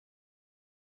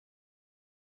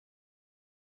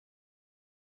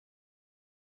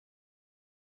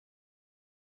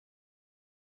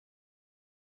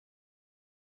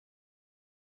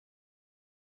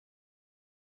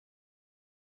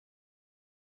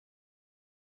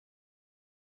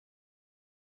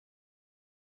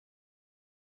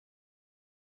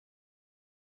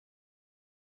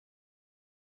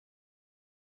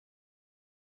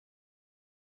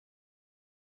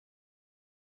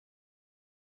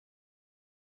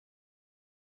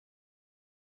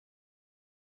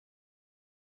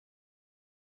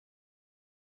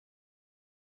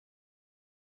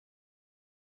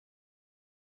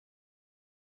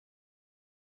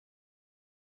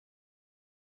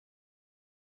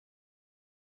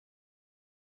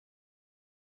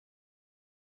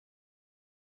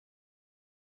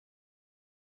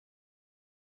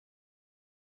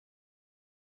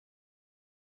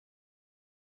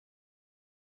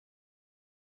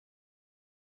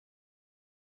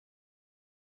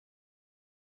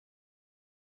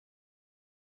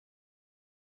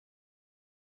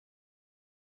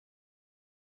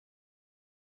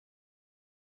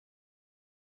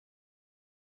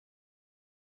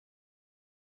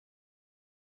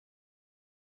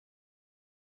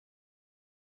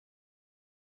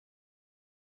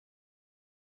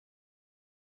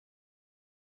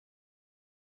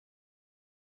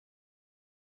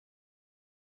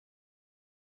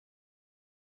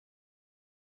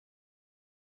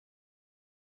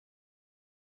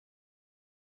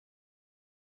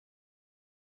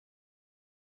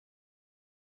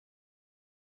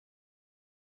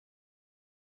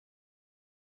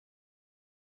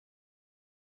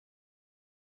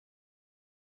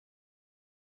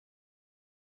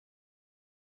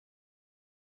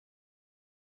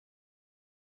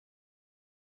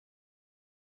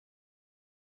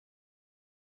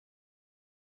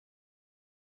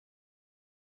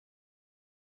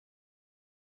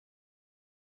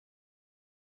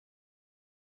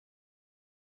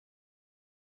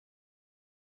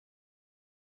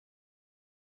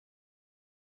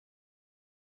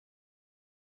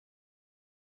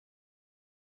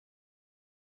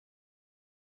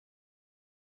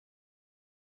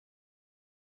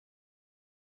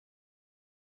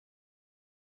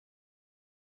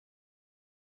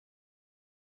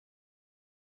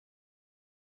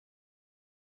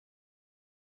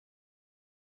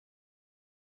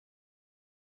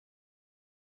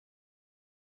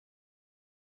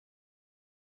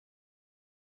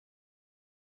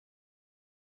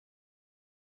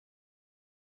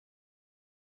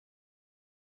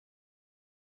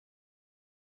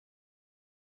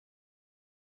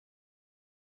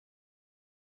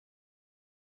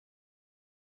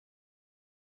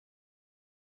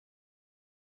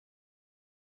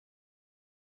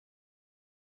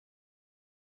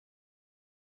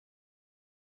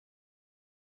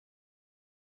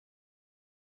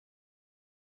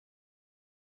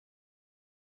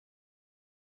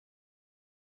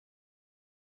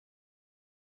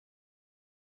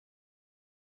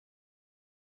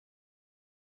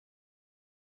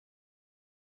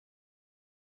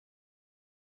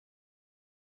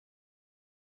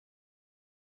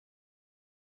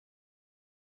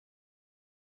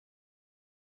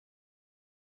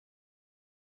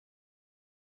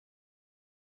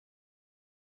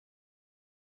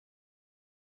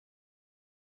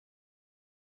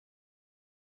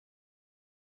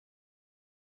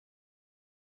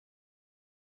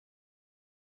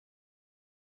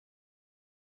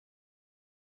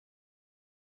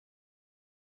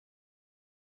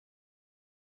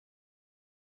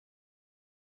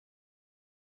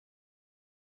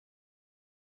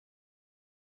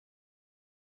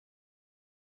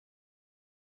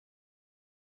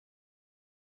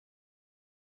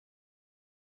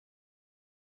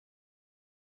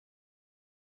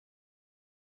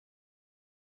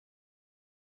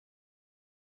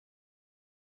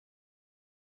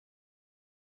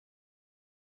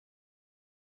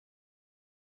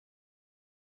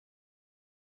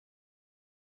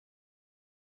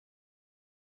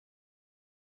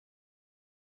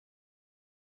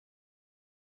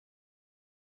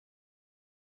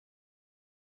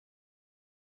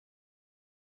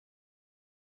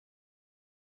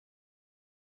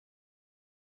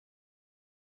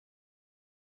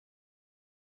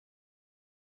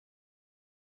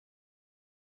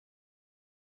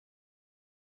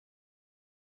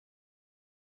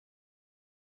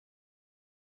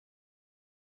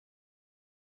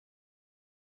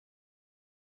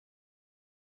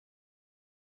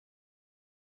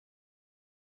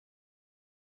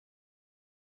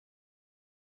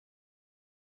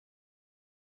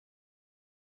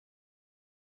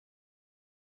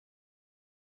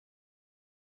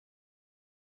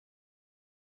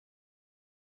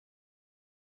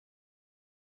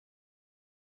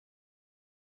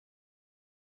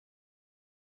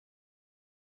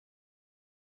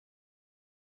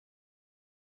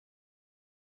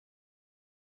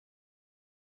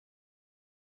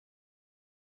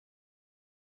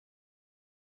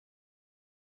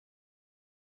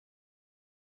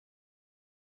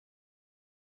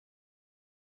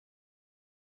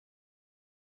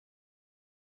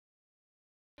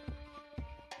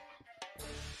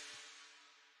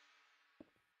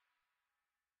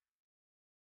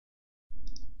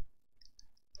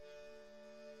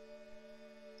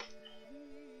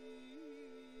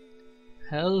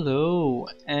Hello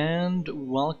and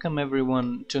welcome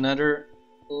everyone to another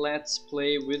Let's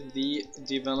Play with the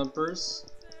Developers.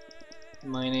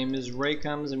 My name is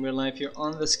Raycoms and we're live here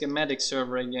on the schematic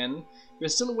server again. We're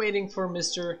still waiting for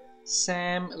Mr.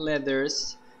 Sam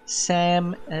Leathers.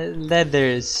 Mr.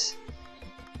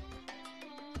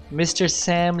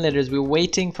 Sam Leathers. We're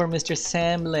waiting for Mr.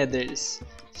 Sam Leathers.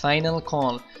 Final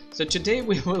call. So today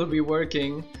we will be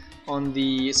working on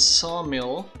the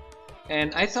sawmill.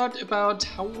 And I thought about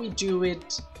how we do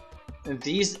it,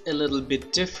 these a little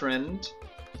bit different,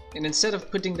 and instead of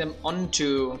putting them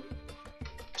onto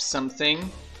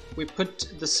something, we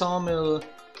put the sawmill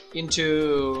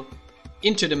into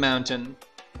the mountain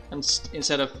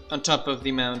instead of on top of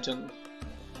the mountain.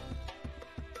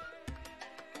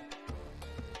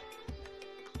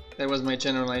 That was my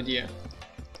general idea.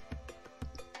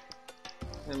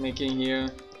 I'm making here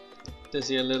this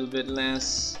here a little bit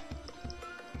less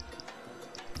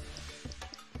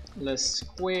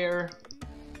square.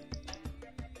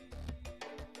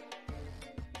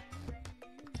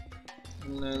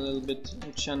 And a little bit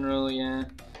in general, yeah.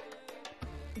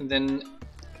 And then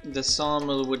the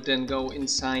sawmill would then go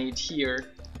inside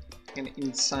here and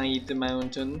inside the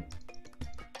mountain.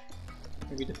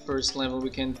 Maybe the first level we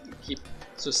can keep.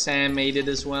 So Sam made it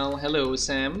as well. Hello,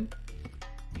 Sam.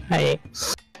 Hi.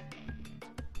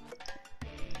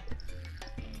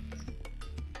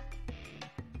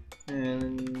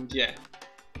 And yeah.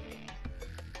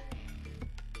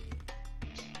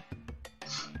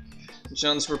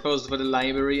 John's proposed for the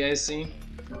library, I see.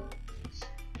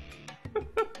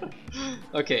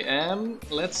 Okay,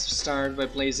 let's start by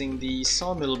placing the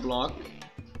sawmill block.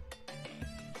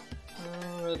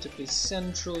 Relatively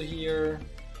central here.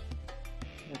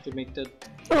 I have to make that.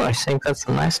 Oh, I think that's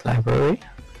a nice library.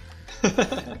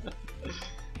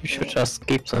 You should just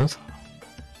keep that.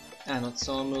 Not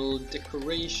sawmill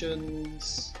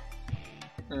decorations.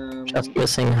 Just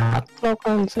missing hard block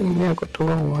and then we are good to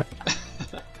go, right?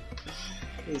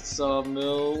 The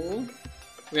sawmill.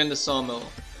 We're in the sawmill.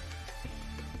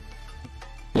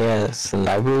 Yes, the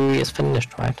library is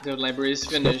finished, right? The library is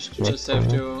finished. Yep. Just have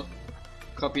to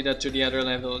copy that to the other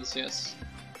levels, yes.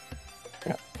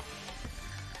 Yeah.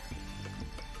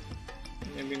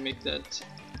 Maybe make that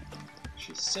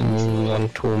actually You central.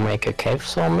 want to make a cave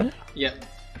sawmill? Yeah.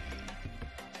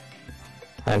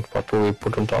 And what do we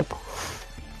put on top?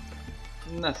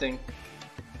 Nothing.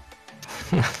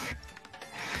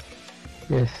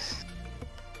 Yes.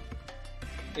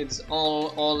 It's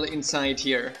all inside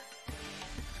here.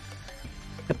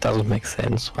 That doesn't make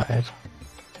sense, right?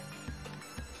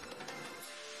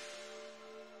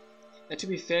 To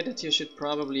be fair, that here should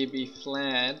probably be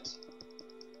flat,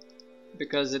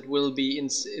 because it will be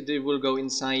it will go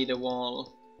inside a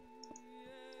wall.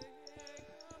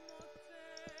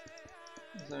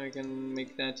 So I can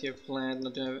make that here flat,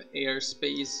 not to have air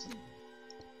space.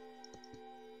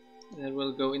 That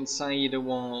will go inside a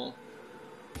wall.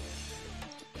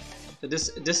 So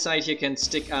this side here can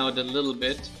stick out a little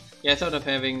bit. Yeah, I thought of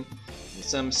having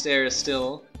some stairs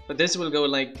still, but this will go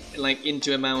like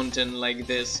into a mountain like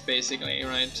this, basically,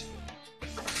 right?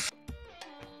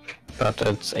 But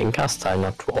it's Inca style,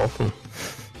 not too often.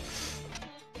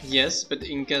 Yes, but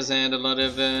Incas had a lot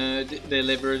of they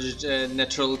leveraged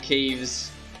natural caves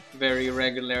very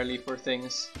regularly for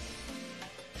things.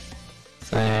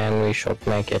 Then we should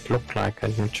make it look like a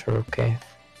natural cave.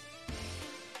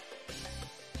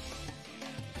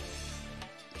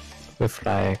 With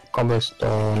like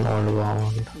cobblestone all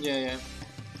around. Yeah.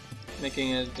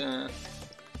 Making it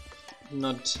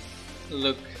not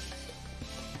look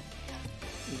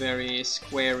very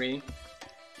squarey.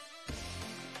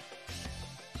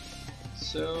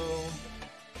 So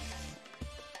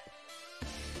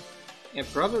yeah,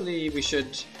 probably we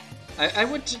should. I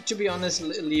would, to be honest,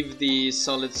 leave the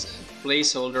solid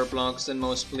placeholder blocks in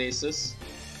most places,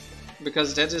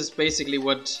 because that is basically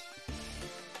what's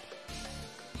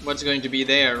going to be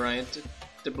there, right?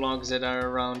 The blocks that are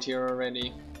around here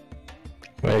already.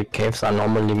 Well, caves are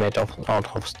normally made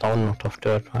out of stone, not of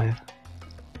dirt, right?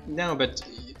 No, but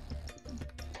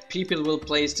people will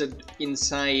place it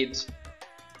inside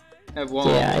a wall.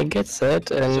 Yeah, I get that,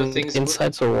 and So things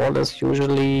inside the wall is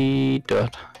usually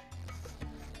dirt.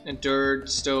 And dirt,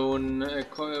 stone,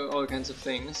 all kinds of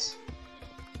things.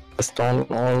 The stone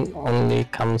only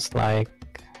comes like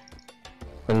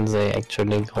when they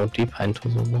actually go deeper into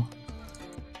the wall.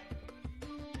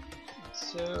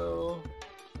 So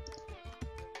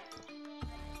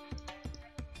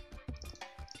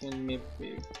can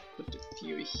maybe put a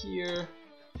few here.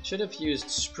 Should have used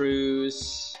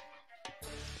spruce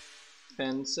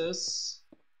fences.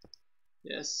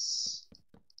 Yes.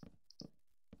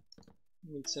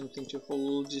 Need something to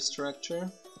hold the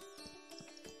structure.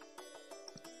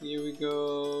 Here we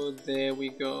go, there we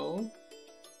go.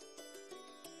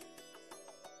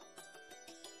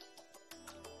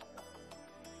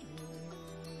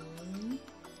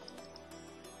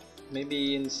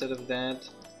 Maybe instead of that,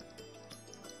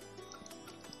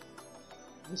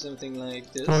 do something like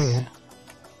this. Oh yeah.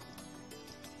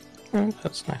 Oh,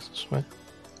 that's nice as well.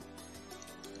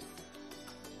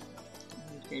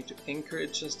 I'm going to anchor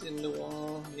it just in the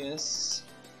wall, yes.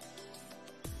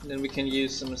 And then we can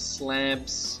use some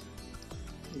slabs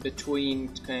in between,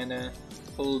 kinda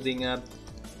holding up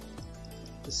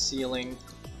the ceiling.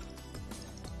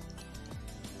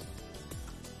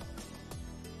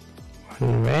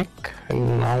 One rack,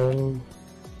 and now...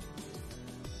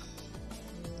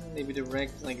 Maybe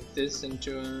direct like this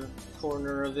into a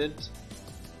corner of it.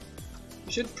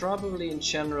 We should probably in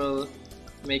general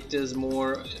make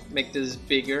this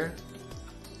bigger.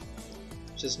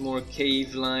 Just more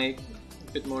cave-like,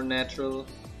 a bit more natural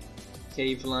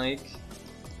cave-like.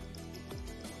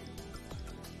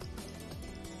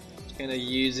 Kinda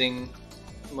using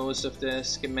most of the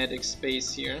schematic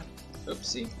space here.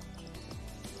 Oopsie.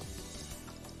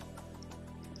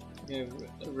 We have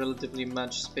relatively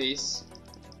much space.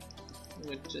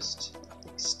 We'll just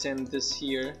extend this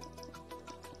here.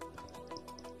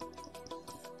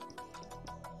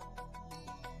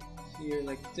 Here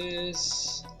like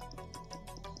this.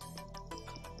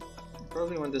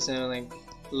 Probably want this to like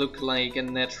look like a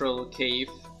natural cave.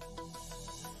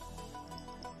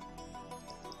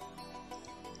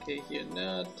 Okay, here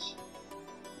not.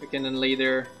 We can then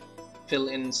later fill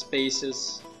in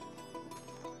spaces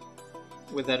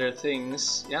with other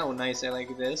things. Yeah, oh nice, I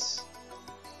like this.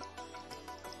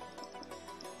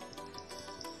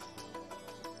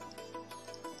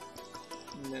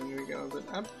 And then we go a bit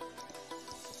up.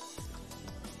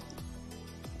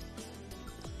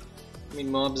 I mean,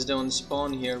 mobs don't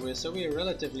spawn here, so we're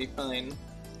relatively fine.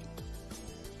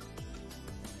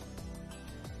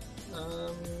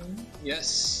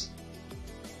 Yes.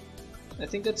 I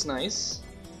think that's nice.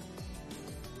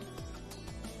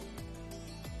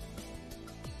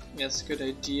 Yes, good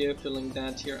idea, filling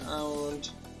that here out.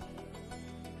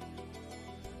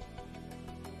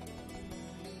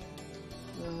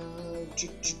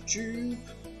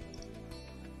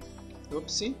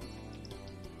 Oopsie.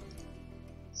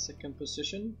 Second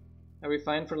position. Are we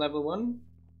fine for level 1?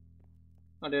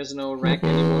 Oh, there's no rack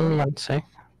anymore. I'd say.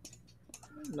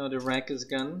 No, the rack is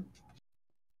gone.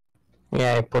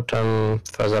 Yeah, I put them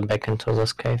further back into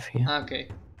this cave here. Okay,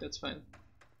 that's fine.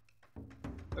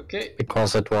 Okay.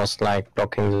 Because it was like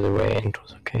blocking the way into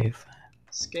the cave.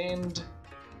 Scanned.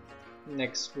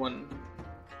 Next one.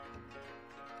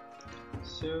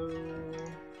 So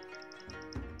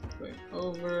going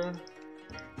over.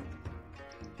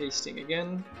 Pasting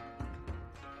again.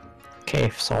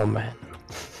 Cave saw man.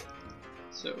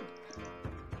 So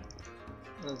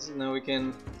now we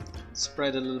can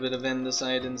spread a little bit of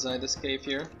andesite inside this cave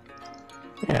here.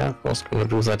 Yeah, I was gonna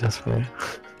do that as well.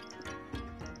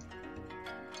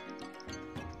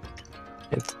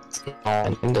 It's now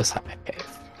an andesite cave.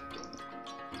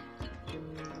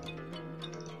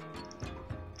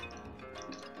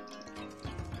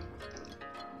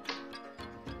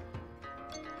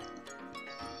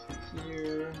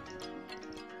 Here.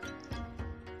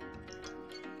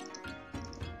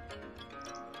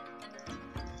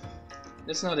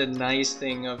 That's not a nice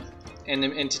thing of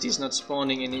entities not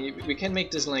spawning any. We can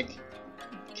make this like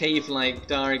cave-like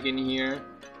dark in here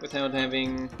without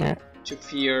having to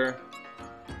fear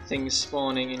things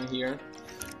spawning in here.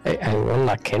 I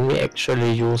wonder, can we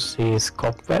actually use these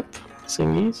cobweb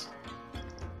thingies?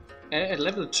 At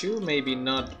level 2 maybe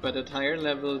not, but at higher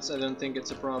levels I don't think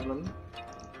it's a problem.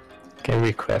 Can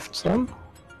we craft them?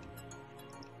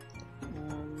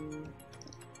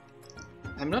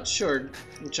 I'm not sure.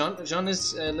 John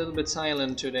is a little bit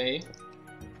silent today.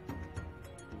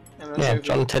 Yeah, sure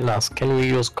John, tell us, can we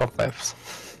use cobwebs?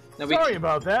 Sorry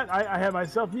about that, I have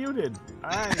myself muted.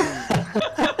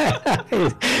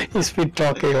 He's been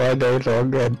talking all day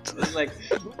long and... It's like,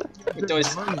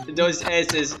 those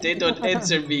S's, they don't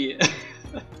answer me.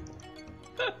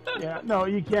 Yeah, no,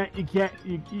 you can't,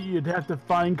 you'd have to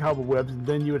find cobwebs, and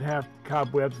then you would have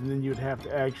cobwebs, and then you'd have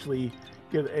to actually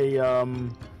get a,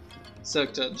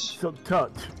 Silk touch. Silk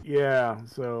touch, yeah,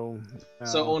 so...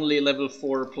 So only level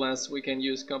 4 plus we can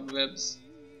use cobwebs.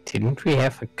 Didn't we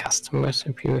have a custom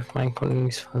recipe with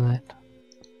Minecolonies for that?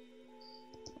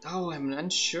 Oh, I'm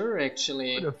unsure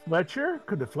actually.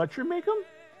 Could the Fletcher make them?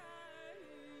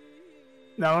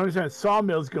 Now, I understand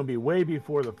Sawmill's going to be way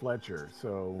before the Fletcher,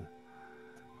 so...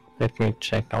 Let me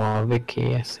check our wiki,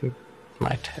 yes, we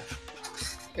might have.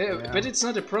 Yeah. But it's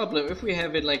not a problem if we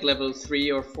have it like level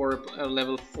 3 or 4,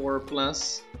 level 4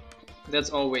 plus. That's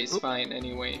always fine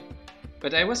anyway.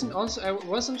 But I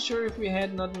wasn't sure if we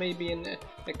had not maybe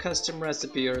a custom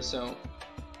recipe or so.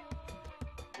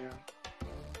 Yeah.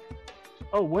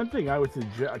 Oh, one thing I would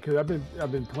suggest, because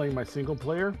I've been playing my single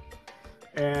player,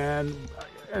 and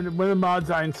one of the mods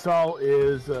I install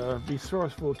is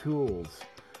Resourceful Tools,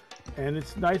 and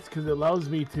it's nice because it allows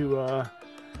me to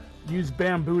use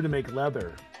bamboo to make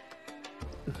leather.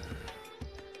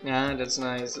 Yeah, that's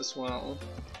nice as well.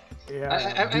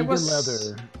 Yeah, I was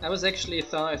leather. I was actually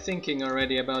thinking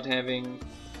already about having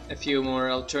a few more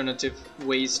alternative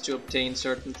ways to obtain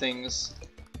certain things,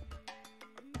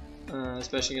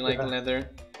 especially like leather,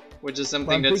 which is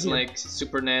something that's like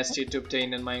super nasty to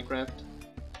obtain in Minecraft.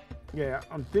 Yeah,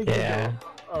 I'm thinking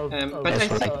of but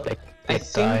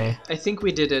I I think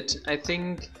we did it. I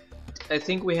think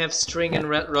we have string and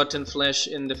rotten flesh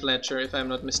in the Fletcher, if I'm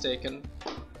not mistaken.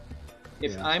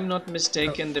 If I'm not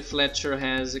mistaken, the Fletcher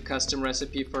has a custom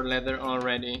recipe for leather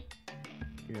already.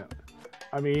 Yeah.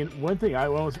 I mean, one thing I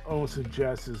almost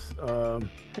suggest is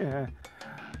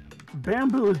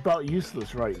bamboo is about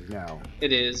useless right now.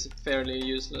 It is fairly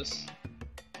useless.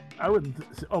 I would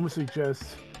almost suggest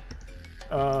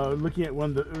looking at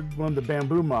one of the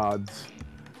bamboo mods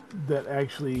that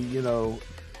actually, you know,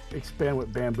 expand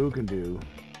what bamboo can do,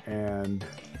 and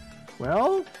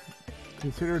well,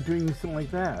 consider doing something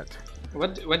like that.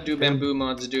 What do bamboo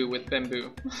mods do with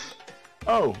bamboo?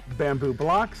 Oh, bamboo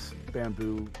blocks,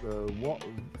 bamboo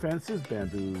fences,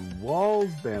 bamboo walls,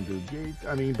 bamboo gates.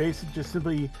 I mean, basically, just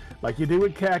simply like you do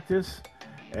with cactus,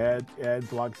 add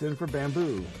blocks in for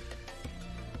bamboo.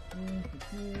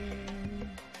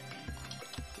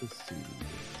 Let's see.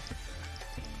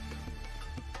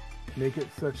 Make it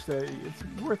such that it's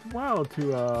worthwhile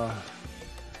to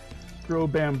grow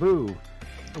bamboo.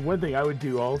 And one thing I would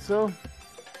do also,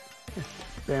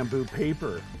 bamboo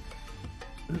paper.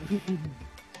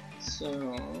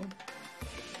 So,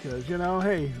 because, you know,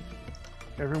 hey,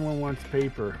 everyone wants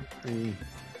paper. I mean,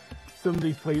 some of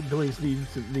these buildings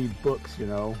need books, you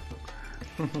know.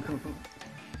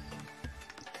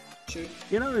 shoot.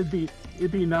 You know,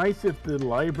 it'd be nice if the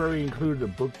library included a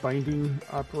bookbinding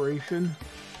operation,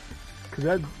 because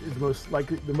that is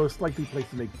the most likely place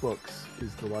to make books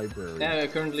is the library. Yeah,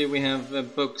 currently we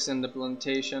have books in the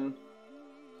plantation.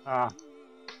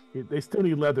 They still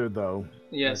need leather, though.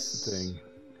 Yes. That's the thing.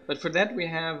 But for that we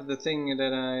have the thing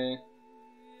that I...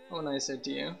 Oh, nice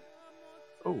idea.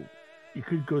 Oh, you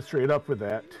could go straight up with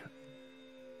that.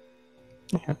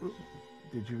 Yeah.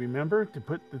 Did you remember to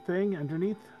put the thing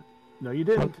underneath? No, you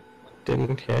didn't.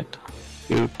 Didn't yet.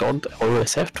 You don't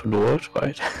always have to do it,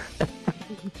 right?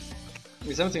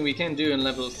 It's something we can do in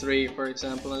level 3, for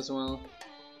example, as well.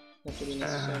 Have to be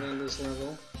necessary in this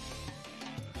level.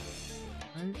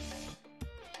 Right.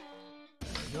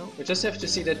 No. We just have to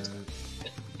see that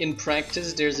in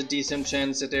practice there's a decent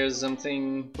chance that there's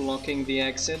something blocking the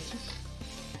exit.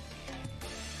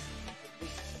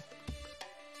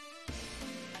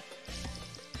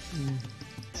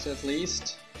 So at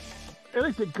least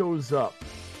It goes up,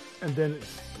 and then it,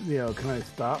 you know, kind of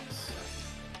stops.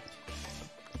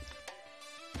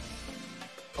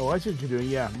 Oh, I see what you're doing.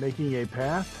 Yeah, making a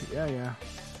path. Yeah.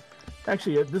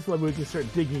 Actually, at this level, we can start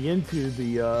digging into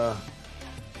the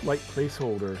light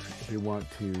placeholder if we want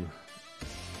to,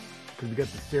 because we got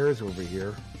the stairs over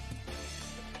here.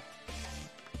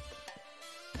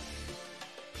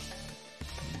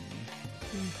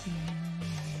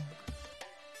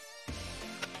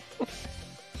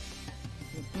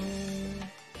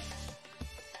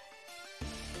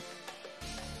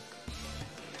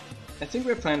 I think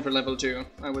we're planned for level 2,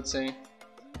 I would say.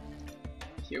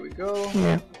 Here we go.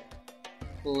 Yeah.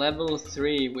 Level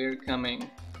 3, we're coming.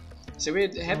 So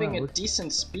we're having a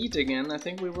decent speed again. I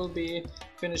think we will be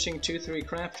finishing 2-3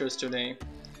 crafters today.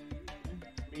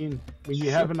 I mean, when you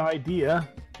have an idea.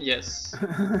 Yes.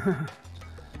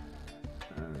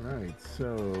 Alright,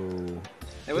 so...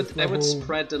 I would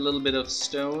spread a little bit of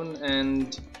stone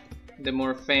and the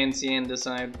more fancy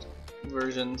andesite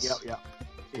versions. Yep.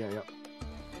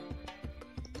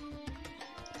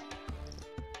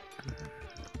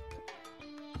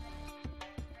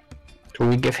 Do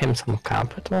we give him some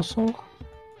carpet also?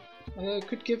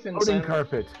 Could give him Floating some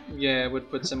carpet. Yeah, I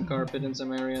would put some carpet in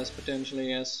some areas potentially.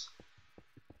 Yes.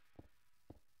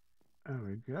 There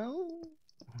we go.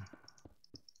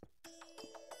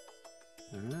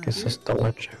 Guess a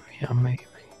storage area, maybe.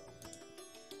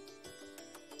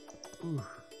 Ooh.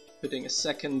 Putting a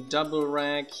second double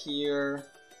rack here.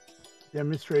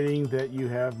 Demonstrating that you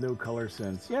have no color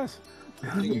sense. Yes.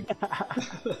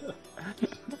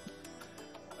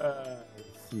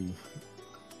 Let's see.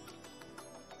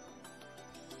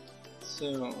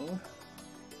 So.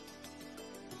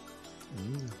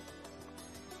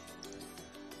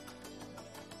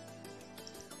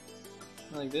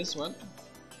 Like this one.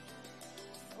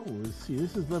 Oh, let's see.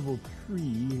 This is level 3.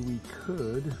 We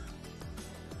could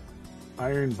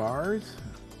iron bars,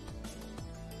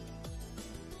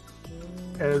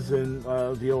 as in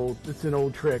the old. It's an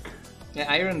old trick. Yeah,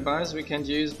 iron bars we can't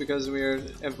use because we're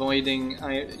avoiding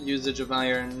usage of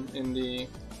iron in the.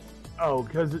 Oh,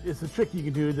 because it's a trick you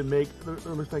can do to make it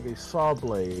looks like a saw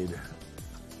blade.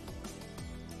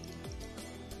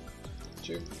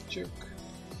 Chuk, chuk.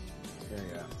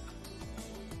 Yeah.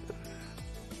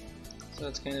 So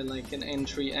it's kind of like an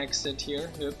entry exit here.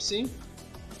 Oopsie.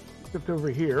 Except over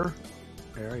here.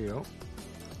 There you go.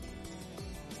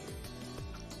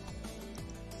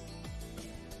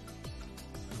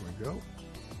 There we go.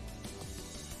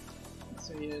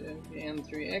 So you have the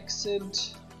entry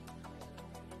exit.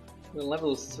 We're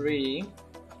level 3.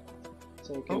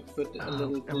 So we can put a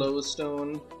little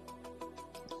glowstone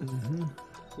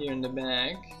here in the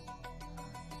back.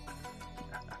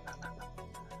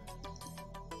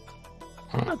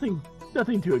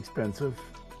 Nothing too expensive.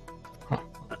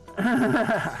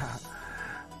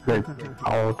 The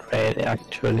outrage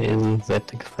actually isn't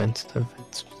that expensive.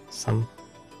 It's some,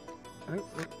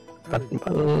 but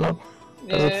not.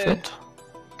 Does it fit?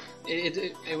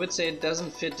 I would say it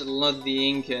doesn't fit a lot the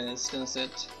Incas, does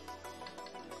it?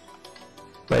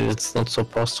 But it's not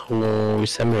supposed to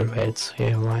resemble raids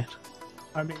here, right?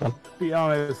 I mean, to be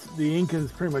honest, the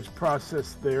Incans pretty much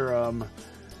processed their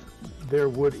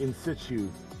wood in situ.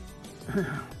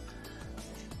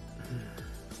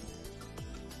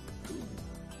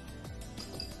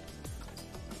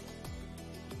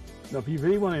 Now, if you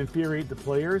really want to infuriate the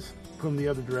players, put them the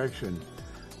other direction.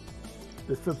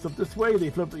 This flips up this way, they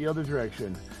flip the other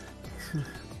direction.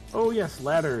 Oh yes,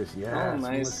 ladders. Yes, oh,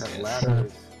 nice. Let's have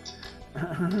ladders.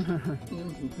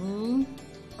 Mm-hmm.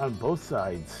 On both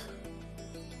sides.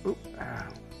 Oop.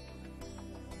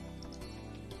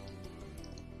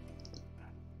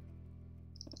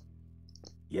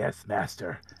 Yes,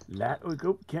 master.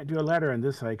 Can't do a ladder on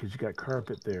this side because you got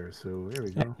carpet there. So there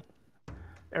we go.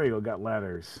 There we go. Got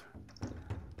ladders.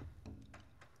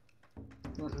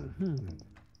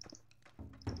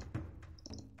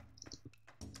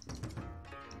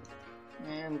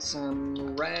 And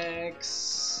some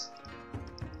racks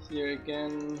here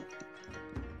again.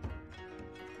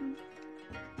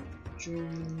 There you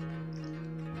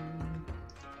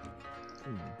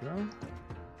go.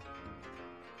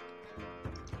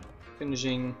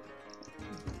 Finishing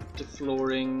the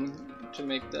flooring to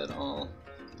make that all.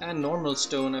 And normal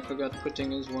stone I forgot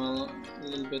putting as well, a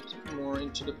little bit more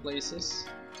into the places.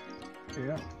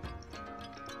 Yeah.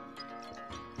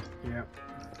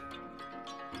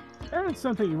 And it's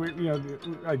something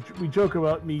we joke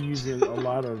about me using a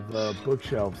lot of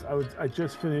bookshelves. I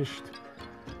just finished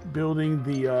building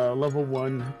the level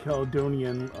 1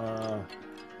 Caledonian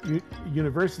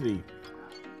University.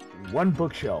 1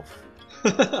 bookshelf.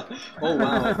 Oh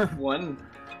wow, 1.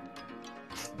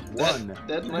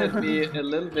 That might be a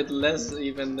little bit less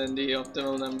even than the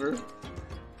optimal number.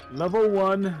 Level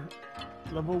 1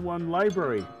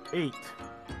 library, 8.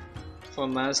 For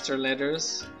master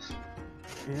letters.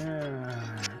 Yeah.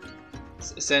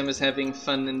 Sam is having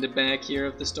fun in the back here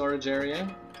of the storage area.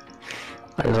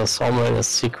 And the sawmill is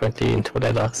secretly into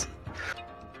letters.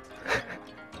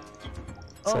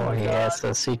 So he has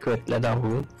a secret letter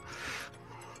room.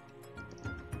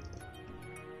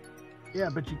 Yeah,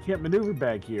 but you can't maneuver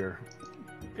back here.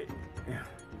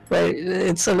 Well,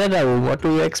 it's a letter room, what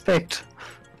do you expect?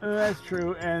 That's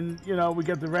true, and we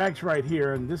got the racks right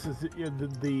here, and this is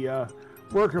the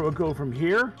worker will go from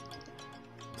here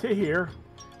to here,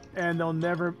 and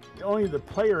only the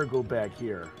player will go back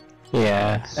here.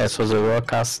 Yeah, as for the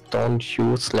workers, don't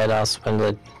use ladders when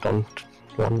they don't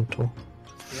want to.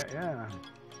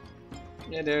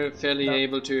 Yeah, they're fairly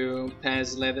able to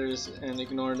pass ladders and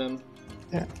ignore them.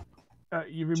 Yeah.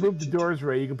 You removed the doors,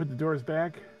 Ray. You can put the doors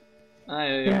back.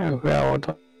 Yeah, well,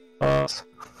 I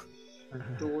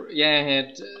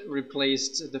had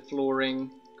replaced the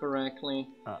flooring correctly.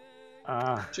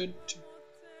 The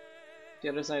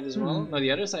other side as well? No,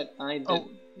 the other side I did. Oh.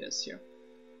 Yes, here.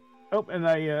 Oh, and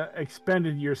I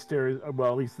expanded your stairs,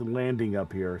 well, at least the landing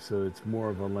up here, so it's more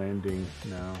of a landing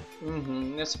now.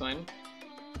 Mm-hmm, that's fine.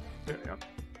 Yeah.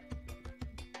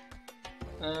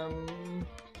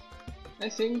 I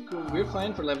think we're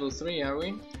fine for level 3, are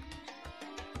we?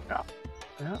 Yeah.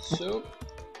 So,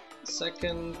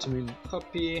 second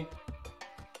copy,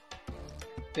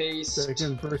 paste.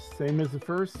 Second, first, same as the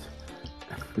first.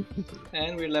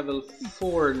 And we're level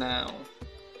 4 now.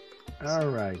 All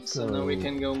right. So now we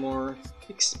can go more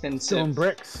expensive. Stone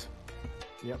bricks.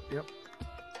 Yep, yep.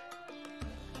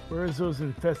 Where's those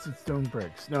infested stone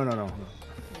bricks? No.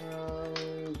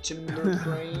 Timber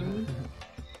frame.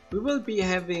 We will be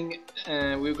having,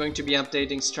 we're going to be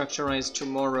updating Structurized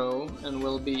tomorrow, and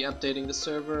we'll be updating the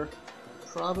server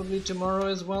probably tomorrow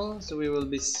as well, so we will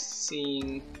be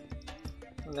seeing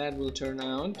how that will turn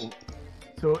out.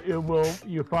 So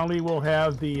you finally will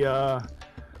have the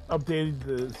updated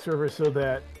the server so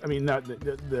that, I mean, not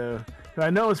the I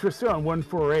noticed we're still on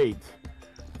 148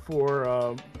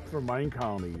 for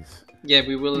Minecolonies. Yeah,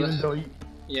 we will, even though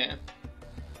yeah,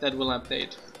 that will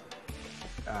update.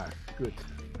 Ah, good.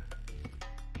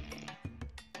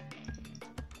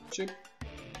 Chip,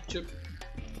 chip.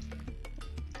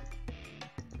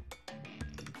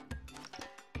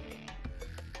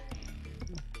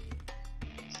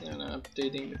 So now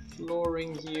updating the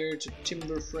flooring here to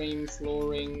timber frame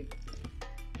flooring.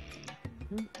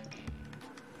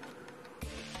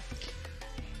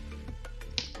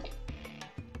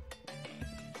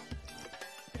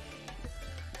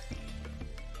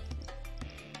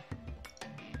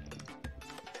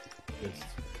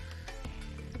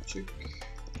 Chick,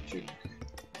 chick,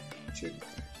 chick,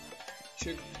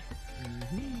 chick.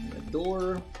 A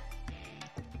door.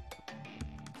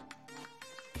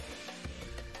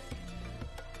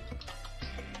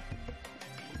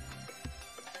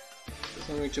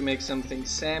 So I'm going to make something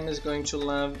Sam is going to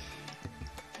love.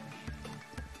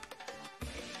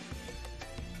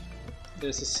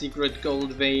 There's a secret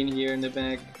gold vein here in the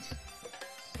back.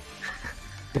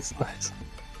 It's nice.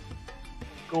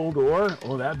 Gold ore?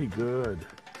 Oh, that'd be good.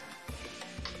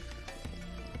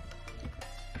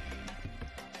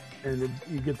 And then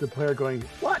you get the player going,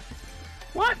 what?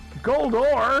 What? Gold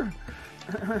ore?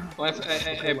 Well,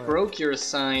 I broke your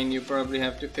sign. You probably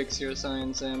have to fix your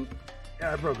sign, Sam.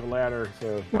 Yeah, I broke a ladder,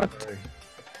 so sorry.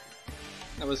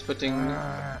 I was putting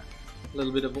a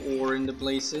little bit of ore in the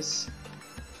places.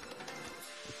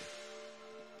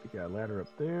 We got a ladder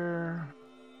up there.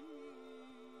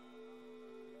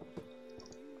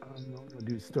 I'm gonna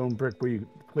do stone brick where the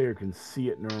player can see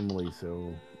it normally,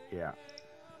 so yeah.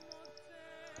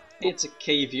 It's a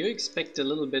cave. You expect a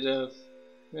little bit of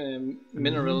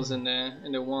minerals in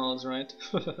the walls, right?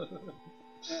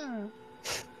 Yeah.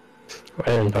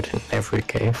 Well, not in every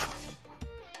cave.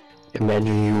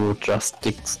 Imagine you just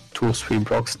dig 2-3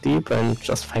 blocks deep and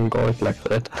just find gold like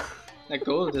that. Like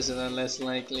gold is less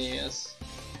likely, yes.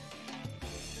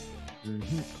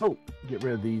 Oh, get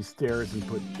rid of these stairs and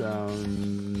put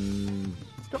down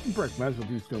stone brick. Might as well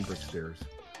do stone brick stairs.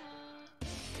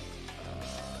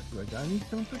 Do I got any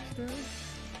stone brick stairs?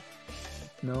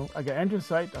 No, I got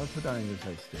andesite. I'll put down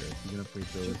andesite stairs. You can upgrade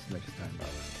those next time out.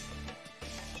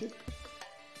 Sure.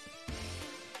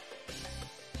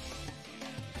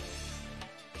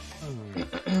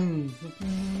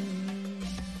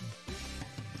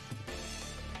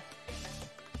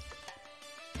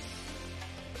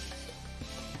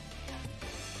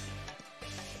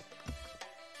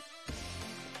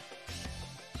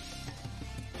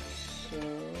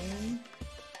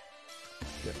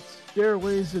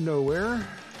 Stairways to nowhere.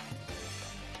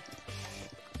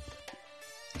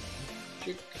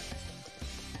 Chick,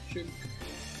 chick,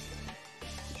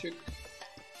 chick.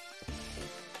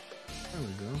 There we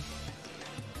go.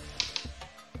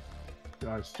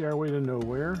 Got a stairway to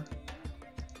nowhere.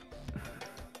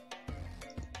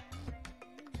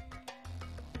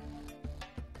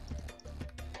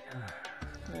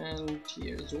 And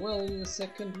here as well, the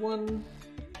second one.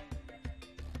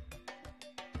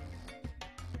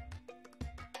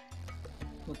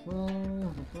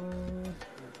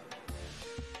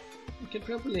 We could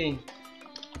probably,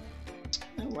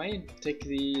 why take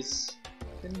these?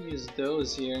 Can use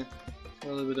those here. A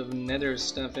little bit of nether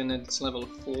stuff in it. It's level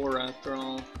 4 after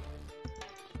all.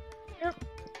 Yep.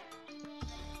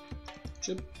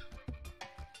 Chip.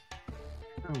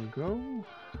 There we go.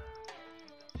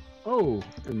 Oh,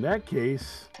 in that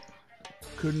case,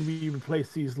 couldn't we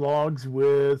replace these logs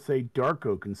with a dark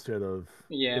oak instead of?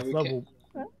 Yeah, it's we level.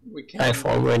 We can. I've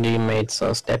already made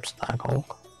some steps dark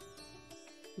oak.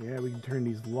 Yeah, we can turn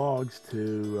these logs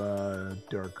to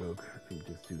dark oak. If we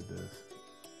just do this.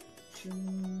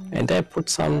 And I put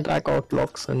some dark oak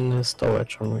blocks in the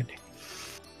storage already.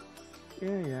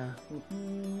 Yeah.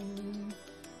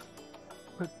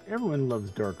 But everyone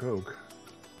loves dark oak.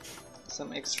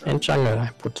 Some extra. And jungle, I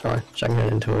put jungle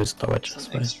into his storage as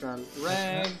Some well. extra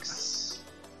rags.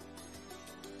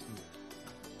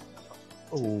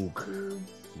 Oak.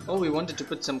 Oh, we wanted to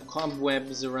put some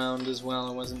cobwebs around as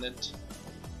well, wasn't it?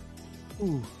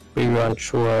 Ooh, We weren't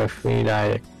sure if we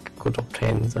like could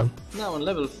obtain them. No, on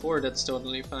level 4 that's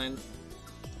totally fine.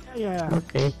 Yeah.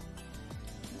 Okay.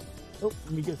 Oh,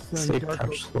 let me get some Sick dark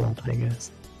touch sword, I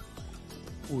guess.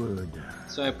 wood.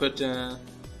 So I put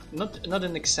not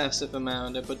an excessive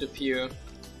amount. I put a few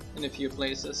in a few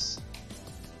places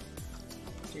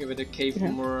to give it a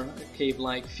more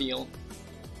cave-like feel.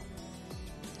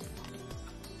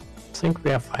 I think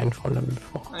we are fine for level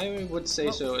 4. I would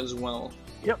say so as well.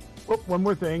 Yep. Oh, one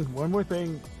more thing. One more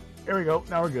thing. There we go.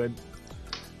 Now we're good.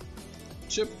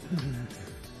 Chip.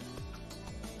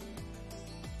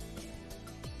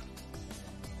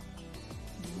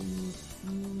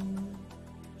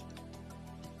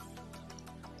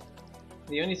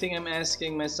 The only thing I'm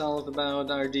asking myself about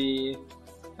are the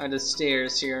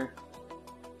stairs here.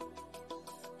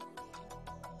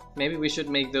 Maybe we should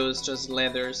make those just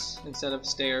ladders instead of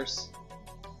stairs.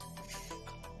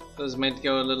 Those might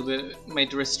go a little bit,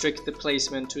 might restrict the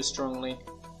placement too strongly.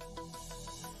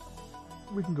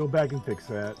 We can go back and fix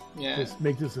that. Yeah. Just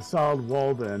make this a solid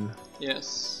wall then.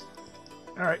 Yes.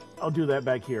 Alright, I'll do that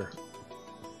back here.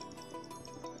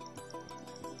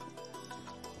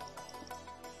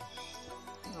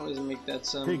 Always make that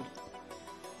some.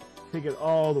 Take it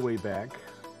all the way back.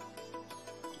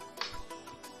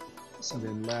 And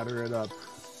then ladder it up.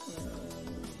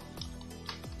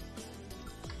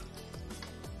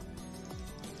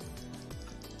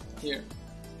 Here.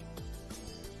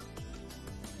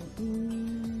 Yep.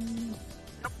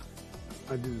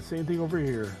 I did the same thing over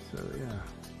here, so yeah.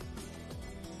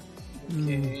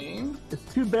 Okay.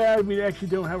 It's too bad we actually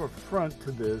don't have a front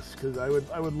to this, because I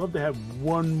would love to have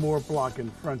one more block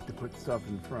in front to put stuff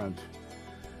in front.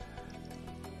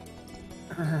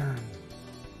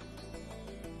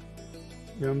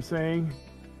 You know what I'm saying?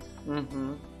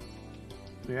 Mm-hmm.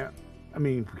 Yeah. I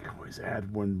mean, we can always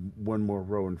add one more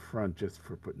row in front just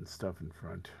for putting stuff in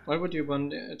front. Why would you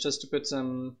want just to put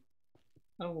some?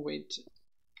 Oh wait.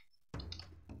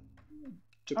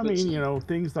 I mean, you know,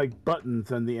 things like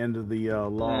buttons on the end of the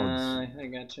logs. I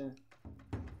gotcha.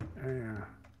 Yeah.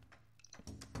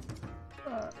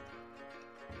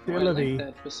 I like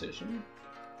that position.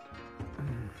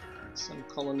 Some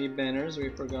colony banners we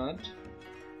forgot.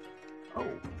 Oh,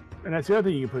 and that's the other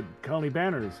thing, you put colony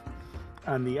banners.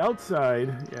 On the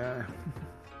outside, yeah.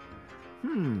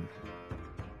 We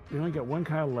only got one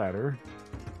kind of ladder.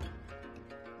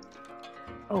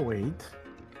 Oh, wait.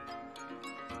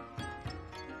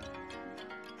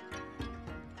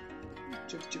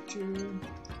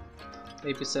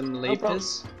 Maybe some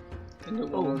lapis in the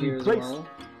wall here as well.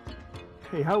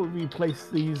 Hey, how would we place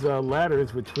these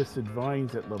ladders with twisted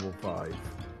vines at level 5?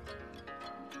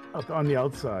 Up on the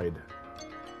outside.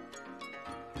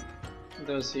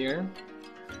 Those here?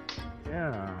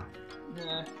 Yeah.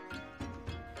 Nah.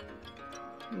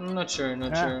 Not sure.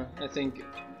 I think it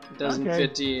doesn't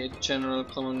fit the general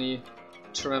colony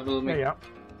travel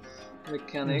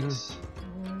mechanics.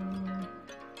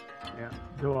 Yeah.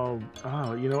 So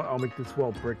you know what? I'll make this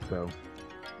wall brick though.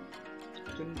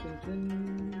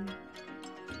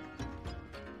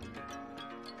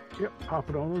 Yep, pop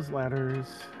it on those ladders.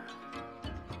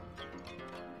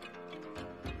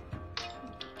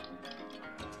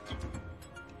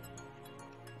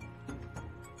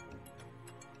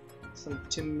 Some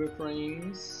timber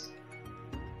frames.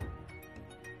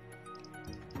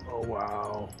 Oh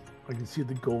wow, I can see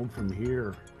the gold from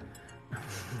here.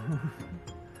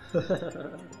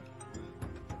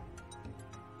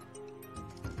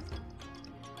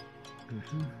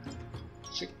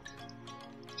 Chick.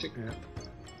 Yeah.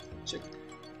 Chick.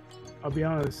 I'll be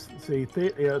honest, say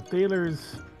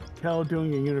Thaler's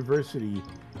Caledonia University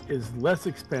is less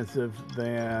expensive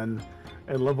than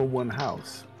a level 1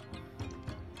 house.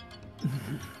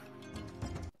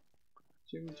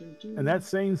 And that's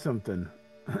saying something.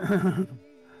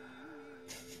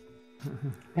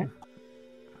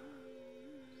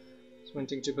 Just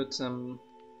wanting to put some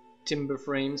timber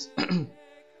frames. Yeah.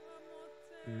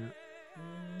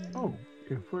 Oh,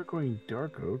 if we're going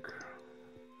dark oak.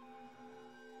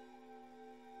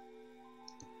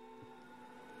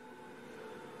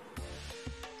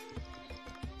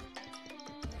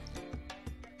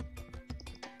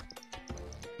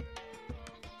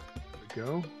 There we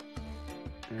go.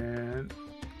 And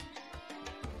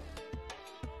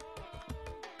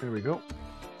there we go.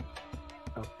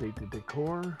 Update the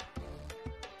decor.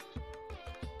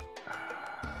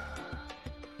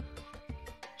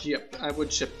 Yep, I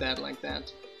would ship that like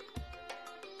that.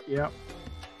 Yep.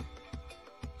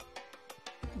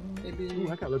 Maybe. Ooh,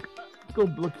 I gotta go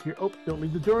look here. Oh, don't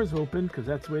leave the doors open because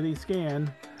that's where they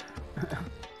scan.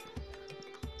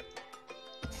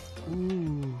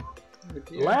 Ooh.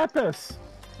 Here. Lapis!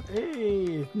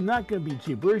 Hey, it's not gonna be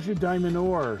cheap. Where's your diamond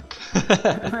ore?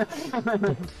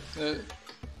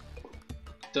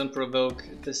 Don't provoke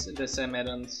the Sam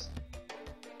add-ons.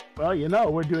 Well,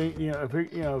 we're doing. If we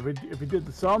did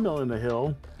the sawmill in the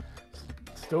hill,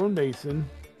 stonemason,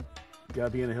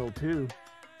 gotta be in the hill too.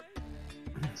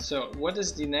 So, what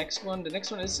is the next one? The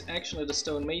next one is actually the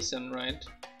stonemason, right?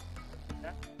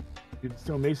 You can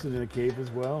stonemason in a cave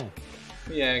as well.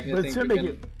 Yeah, I But think instead we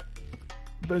of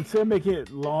can... instead of making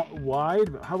it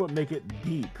wide, how about make it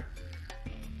deep?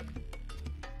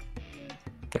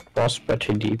 It was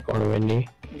pretty deep already.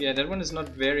 Yeah, that one is not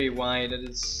very wide. It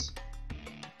is...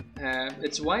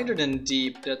 it's wider than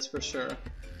deep, that's for sure.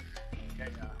 Yeah.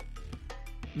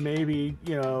 Maybe,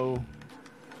 2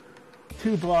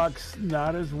 blocks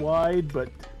not as wide, but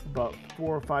about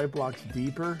 4 or 5 blocks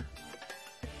deeper.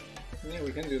 Yeah,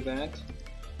 we can do that.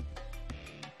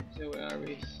 So where are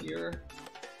we? Here?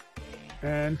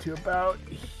 And to about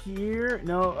here.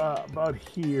 No, about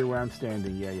here where I'm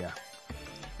standing. Yeah.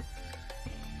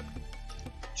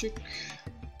 Check.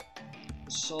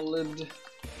 Solid.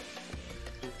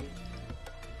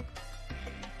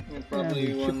 I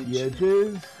probably want the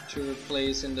edges. to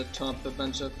replace in the top a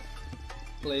bunch of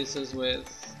places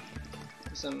with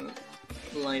some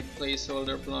light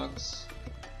placeholder blocks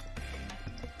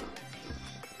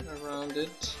around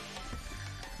it.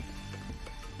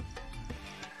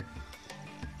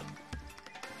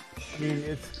 I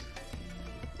mean,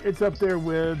 it's up there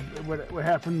with what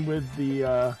happened with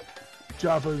the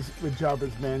Jabba's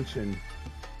mansion.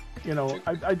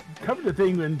 I covered the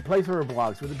thing in placeholder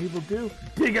blocks. What do people do?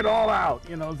 Dig it all out.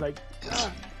 It's like,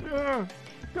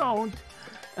 don't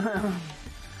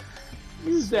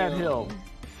use that hill.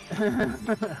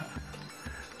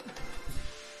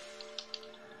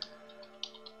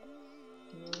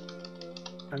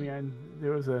 I mean,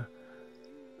 there was a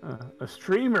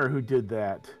streamer who did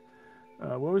that.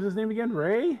 What was his name again?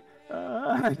 Ray?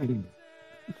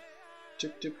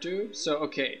 So,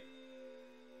 okay.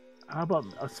 How about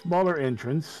a smaller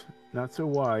entrance? Not so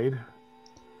wide.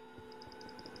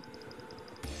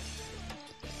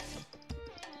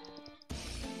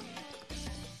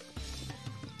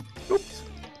 Oops.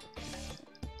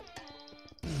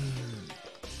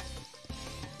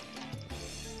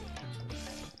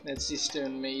 That's the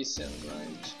stonemason,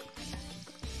 right?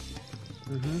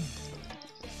 Mm-hmm.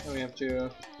 We have to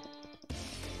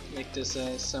make this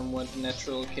a somewhat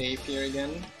natural cave here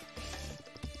again.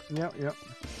 Yep.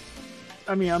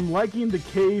 I mean, I'm liking the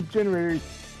cave generator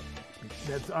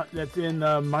that's in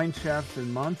Mine Shafts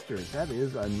and Monsters. That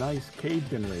is a nice cave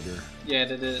generator. Yeah,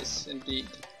 that is indeed.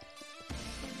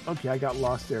 Okay, I got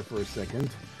lost there for a second.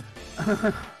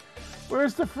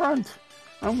 Where's the front?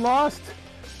 I'm lost.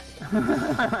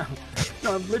 No,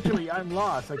 I'm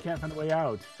lost. I can't find a way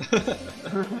out.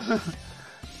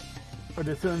 Or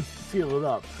did someone seal it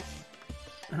up?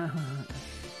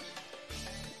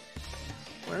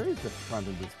 Where is the front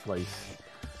of this place?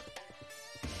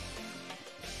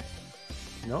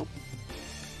 Nope.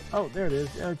 Oh, there it is.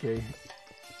 Okay.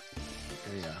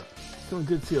 Yeah. Someone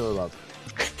did seal it up.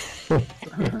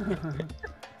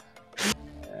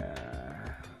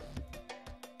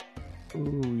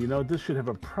 Ooh, this should have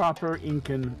a proper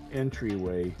Incan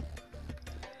entryway.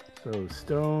 So,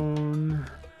 stone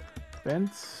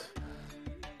fence.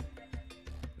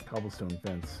 Cobblestone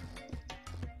fence.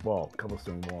 Wall.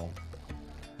 Cobblestone wall.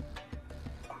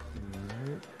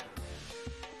 Alright.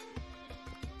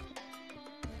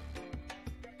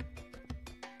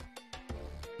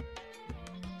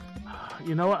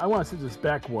 You know what? I want to set this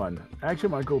back one. I actually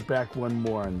want to go back one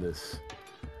more on this.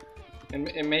 And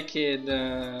make it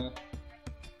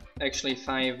actually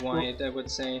 5 wide, I would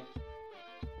say.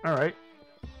 Alright.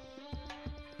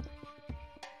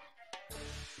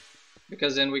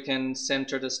 Because then we can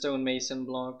center the stonemason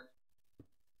block.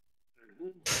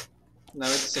 Now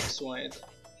it's 6 wide.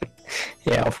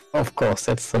 Yeah, of course,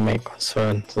 that's the main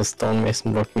concern. The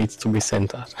stonemason block needs to be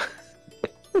centered.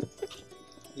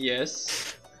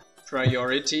 Yes.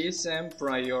 Priorities, Sam,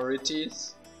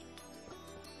 priorities.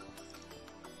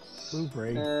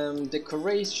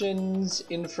 Decorations,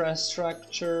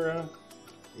 infrastructure,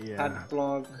 hut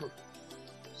block,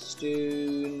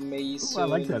 stone, mason. Ooh, I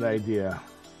like that idea.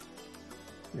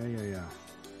 Yeah.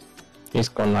 He's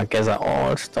gonna gather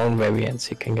all stone variants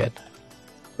he can get.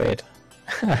 Wait.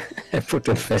 I put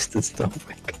infested stone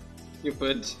back. You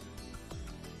put...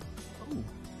 Oh,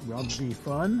 that'll be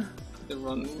fun. The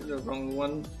wrong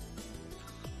one.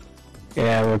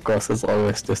 Yeah, because it's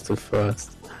always listed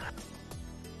first.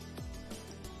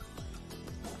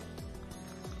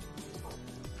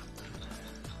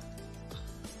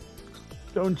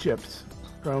 Stone chips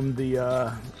from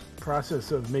the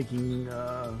process of making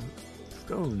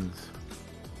stones.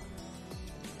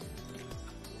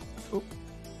 Oh,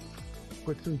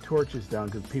 put some torches down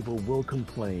because people will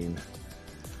complain.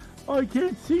 I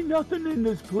can't see nothing in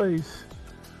this place.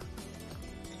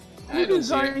 Who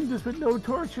designed this with no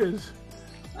torches?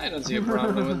 I don't see a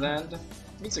problem with that.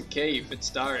 It's a cave. It's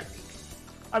dark.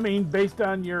 I mean, based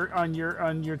on your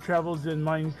travels in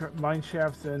mine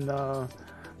shafts and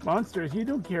monsters, you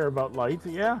don't care about light,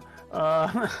 yeah.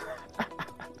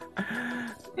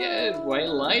 Yeah, why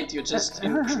light? You just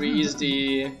increase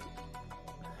the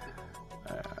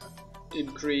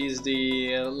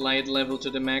light level to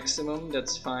the maximum.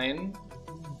 That's fine.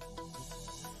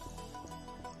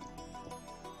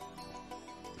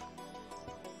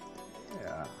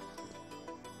 Yeah.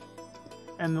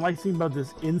 And the nice thing about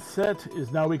this inset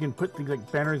is now we can put things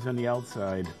like banners on the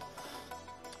outside.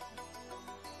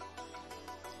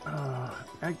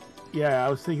 Yeah, I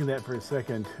was thinking that for a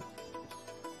second.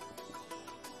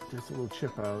 Just a little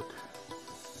chip out.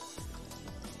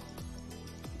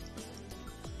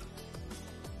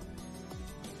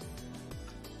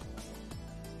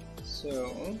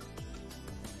 So,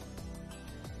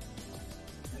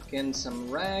 again, some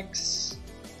rags.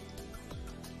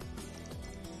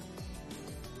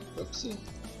 Oopsie.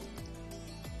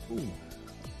 Ooh.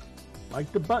 Like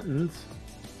the buttons.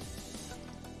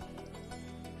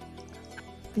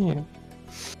 Yeah.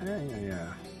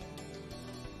 Yeah.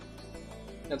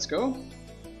 Let's go.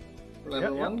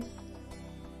 Level 1.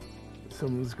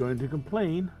 Someone's going to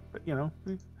complain, but you know,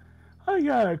 I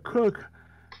gotta cook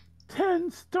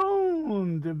 10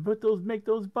 stone to make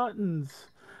those buttons.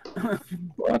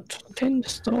 What? 10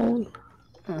 stone?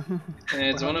 And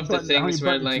it's one of the things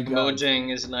where like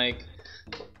Mojang is like,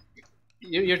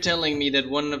 you're telling me that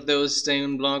one of those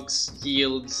stone blocks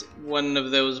yields one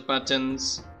of those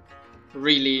buttons?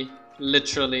 Really?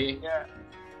 Literally? Yeah.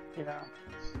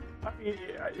 I mean,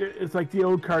 it's like the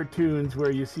old cartoons where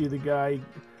you see the guy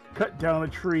cut down a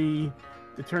tree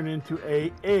to turn it into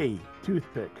a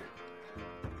toothpick.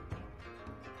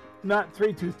 Not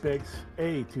 3 toothpicks,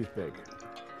 a toothpick.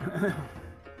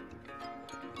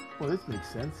 Well, this makes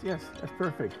sense. Yes, that's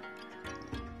perfect.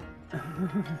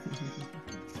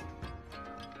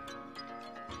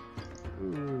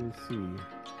 Ooh, let's see.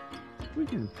 We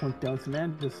can plunk down some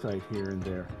andesite here and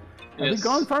there. Have we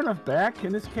gone far enough back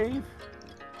in this cave?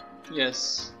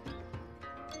 Yes.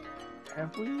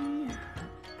 Have we?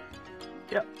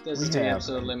 Yep. That's the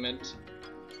absolute limit.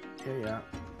 Yeah.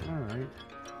 Alright.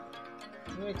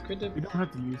 Yeah, could have. We don't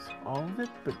have to use all of it,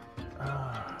 but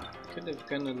could have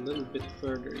gone a little bit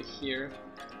further here.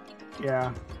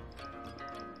 Yeah.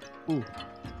 Ooh.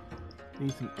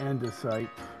 Need some andesite.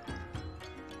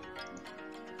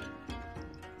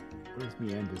 Where's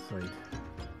me andesite?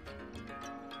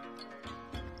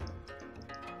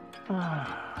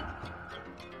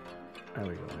 There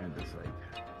we go, andesite.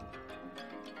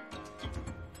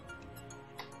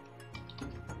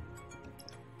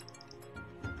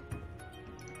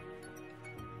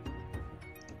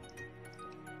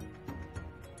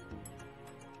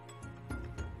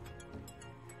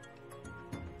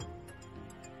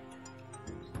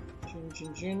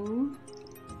 Jin.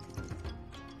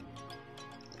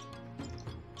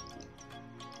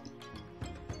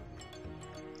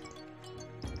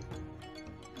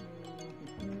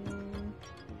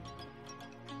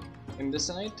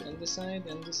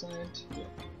 Andesite. Yeah.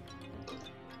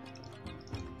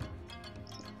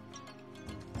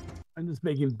 I'm just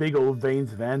making big old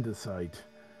veins of andesite.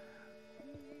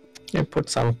 Yeah, put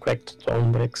some cracked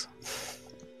stone bricks.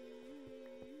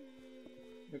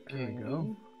 Okay. There we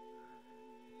go.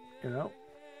 You know,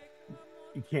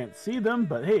 you can't see them,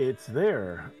 but hey, it's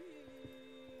there.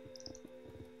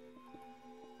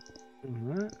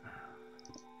 Alright.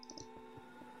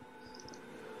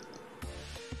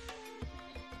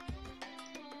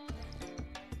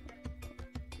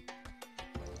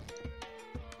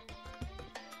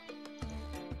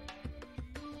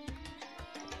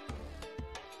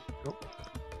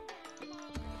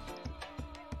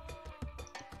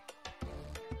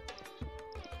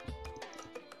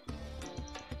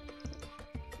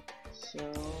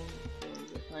 So,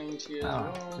 behind you as No,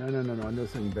 well. no. I know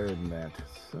something better than that.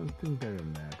 Something better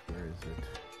than that. Where is it?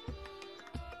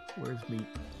 Where's meat?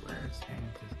 Where's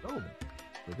Antis? Oh,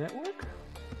 would that work?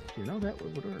 You know that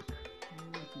would work.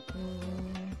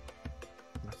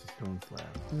 What's the stone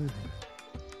slab?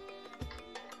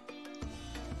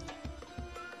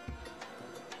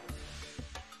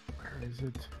 Where is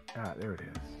it? Ah, there it is.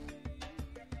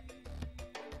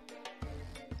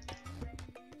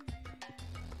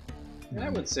 I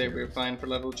would say we're fine for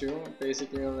level 2,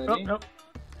 basically already. Oh,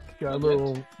 Got a Not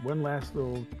little, yet. one last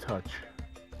little touch.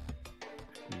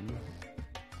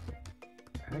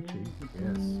 Actually,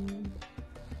 yes.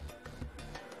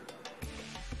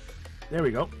 There we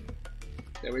go.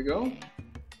 There we go.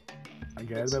 I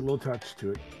got that little touch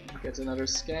to it. Get another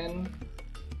scan.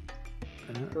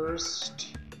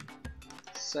 First,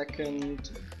 second,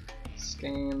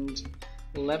 scanned.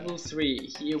 Level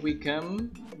 3. Here we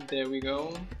come. There we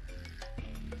go.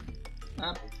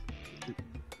 Up.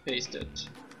 Paste it.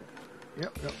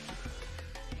 Yep, yep.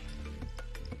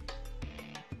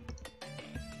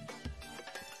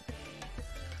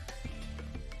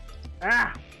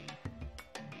 Ah!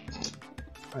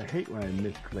 I hate when I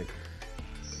misclick.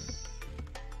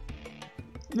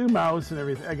 New mouse and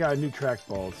everything. I got a new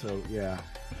trackball, so yeah.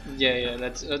 Yeah.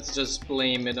 Let's just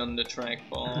blame it on the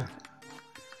trackball.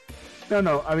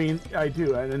 No. I mean, I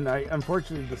do, and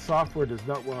unfortunately the software does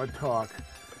not want to talk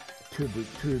to the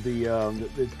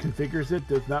that configures it.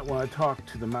 Does not want to talk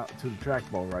to the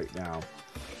trackball right now.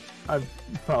 I've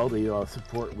filed a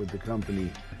support with the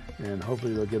company, and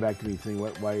hopefully they'll get back to me saying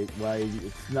why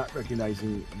it's not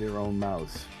recognizing their own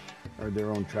mouse or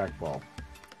their own trackball.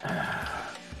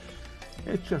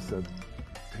 It's just a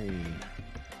pain.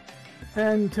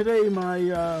 And today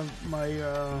my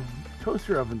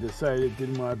toaster oven decided it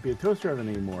didn't want to be a toaster oven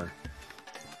anymore.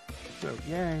 So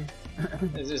yay.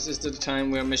 This is the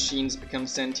time where machines become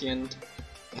sentient.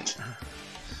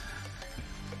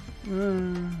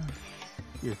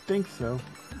 You think so?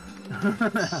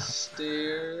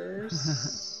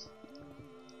 Stairs.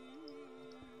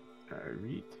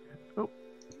 Alright. Oh,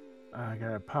 I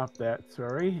gotta pop that.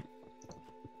 Sorry.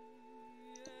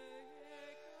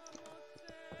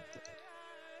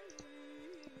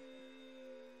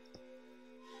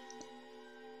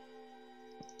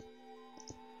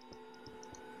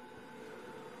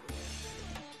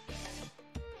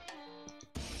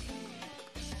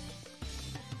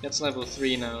 That's level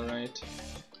 3 now, right?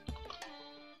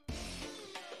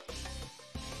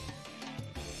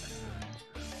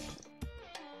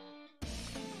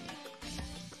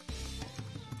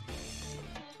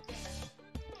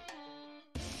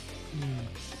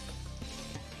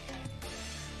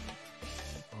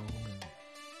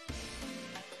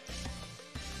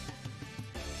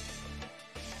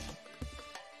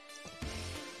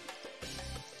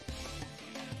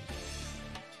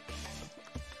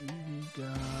 We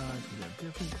got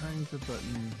different kinds of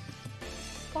buttons.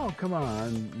 Oh, come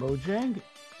on, Mojang.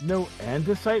 No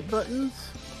andesite buttons?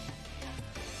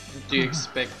 Do you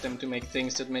expect them to make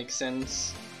things that make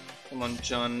sense? Come on,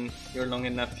 John, you're long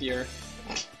enough here.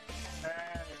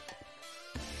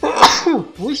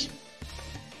 Whoosh!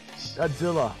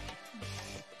 Godzilla.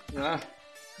 Ah,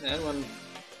 that one.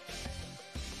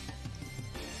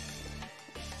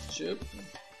 Chip.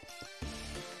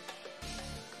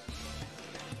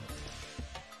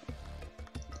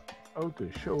 Oh,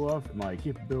 to show off my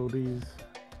capabilities.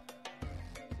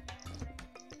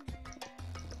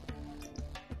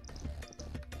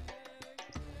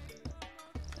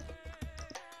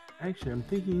 Actually, I'm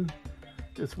thinking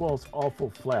this wall's awful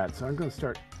flat, so I'm going to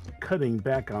start cutting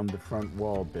back on the front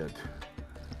wall a bit.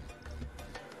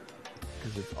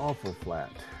 Because it's awful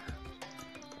flat.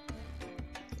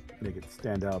 Make it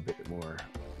stand out a bit more.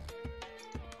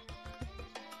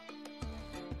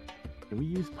 Can we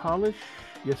use polish?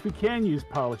 Yes, we can use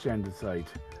polish andesite.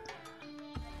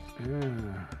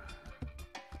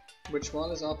 Which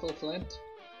one is awful flat?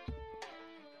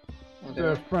 Oh, The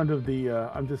there. front of the,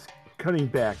 I'm just cutting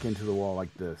back into the wall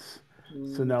like this.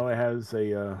 So now it has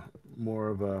a more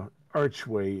of a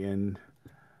archway in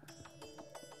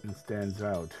and stands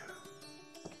out.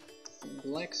 Some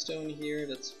black stone here,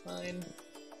 that's fine.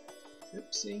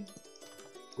 Oopsie.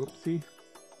 Whoopsie.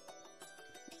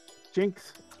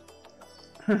 Jinx.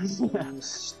 Some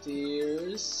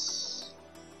stairs.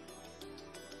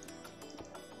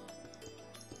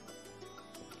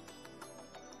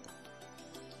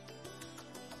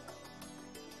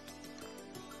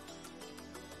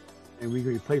 And we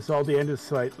can replace all the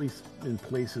andesite, at least in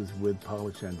places, with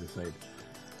polished andesite.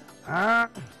 Ah!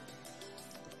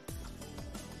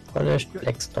 Polished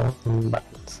blackstone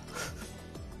buttons.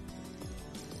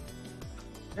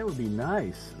 That would be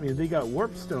nice. I mean, they got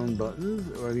warp stone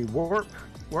buttons, or I mean, warp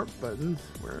buttons.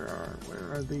 Where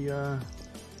are the?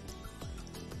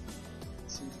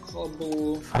 Some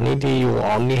cobble. Funny, you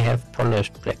only have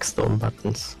polished blackstone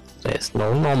buttons. There is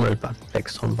no normal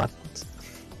blackstone buttons.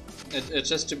 It's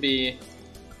just to be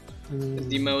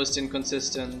the most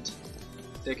inconsistent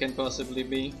they can possibly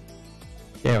be.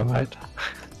 Yeah, right.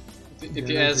 If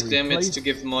you ask them, it's to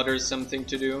give modders something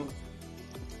to do.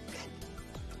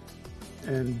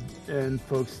 And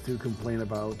folks to complain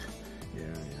about. Yeah.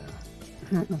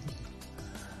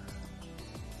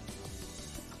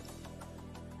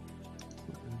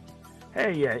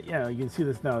 Hey, yeah, you can see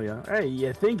the snow. Yeah. Hey,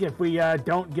 you think if we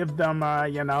don't give them,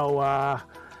 there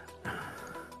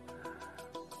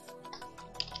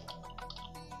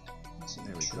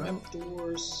we go.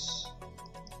 Doors.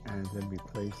 And then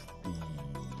replace the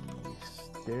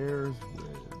stairs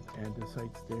with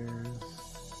andesite stairs.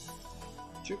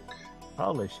 Chook.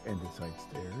 Polish andesite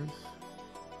stairs.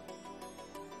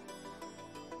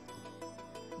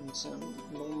 And some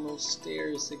normal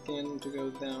stairs again to go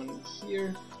down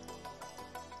here.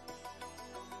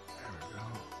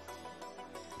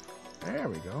 There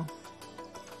we go.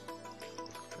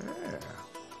 There.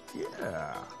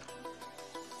 Yeah.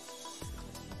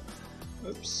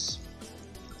 Oops.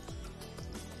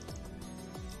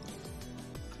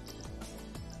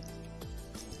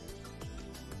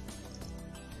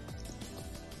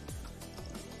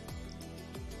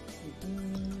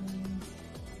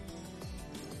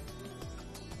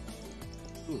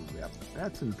 Ooh, yep,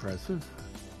 that's impressive.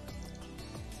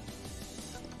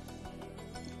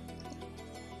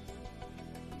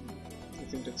 I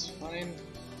think that's fine.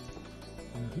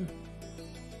 I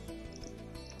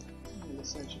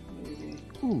guess I should maybe...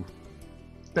 Ooh,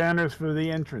 banners for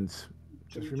the entrance.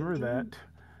 Just remember that.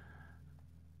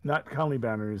 Not colony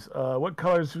banners. What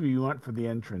colors do you want for the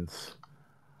entrance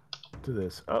to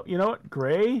this? Oh, you know what?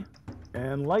 Gray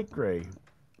and light gray.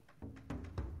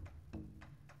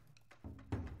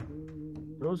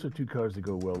 Those are two colors that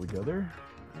go well together.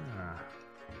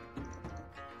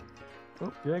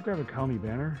 Oh, did I grab a colony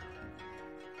banner?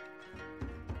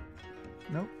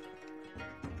 Nope.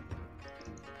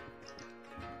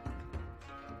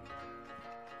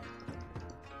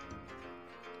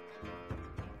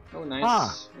 Oh,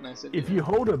 nice. Nice idea. If you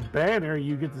hold a banner,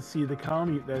 you get to see the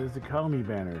colony. That is the colony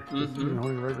banner. Just even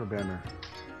holding a regular banner.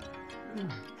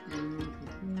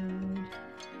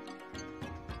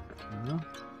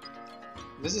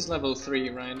 This is level 3,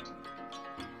 right?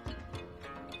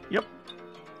 Yep.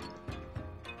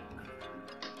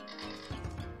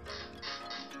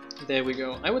 There we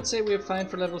go. I would say we're fine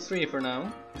for level 3 for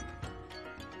now.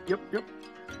 Yep.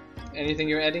 Anything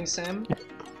you're adding, Sam?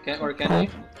 Can I?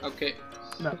 Okay.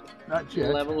 No, not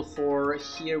yet. Level 4,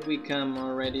 here we come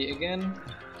already again.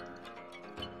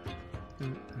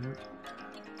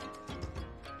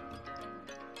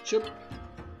 Chup.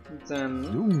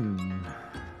 Then...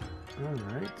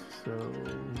 Alright, so...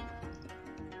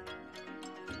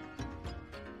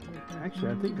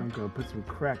 Actually, I think I'm going to put some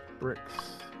cracked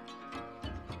bricks.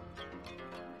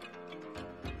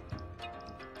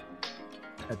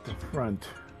 At the front.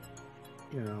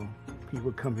 You know,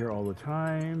 people come here all the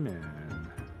time, and...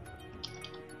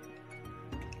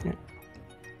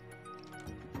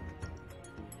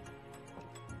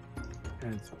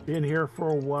 And it's been here for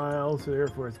a while, so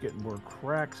therefore it's getting more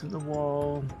cracks in the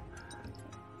wall.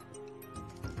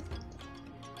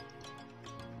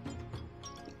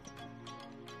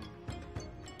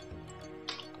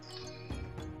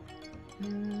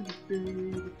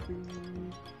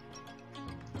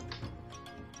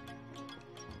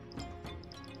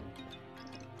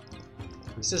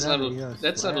 This is level.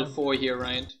 That's level 4 here,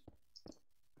 right?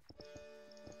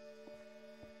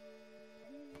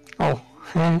 Oh,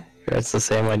 it's the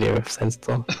same idea with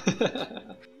sandstone.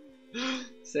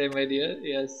 Same idea,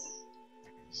 yes.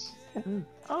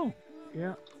 Oh,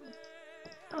 yeah.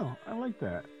 Oh, I like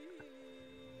that.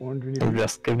 I'm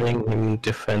just giving him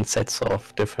different sets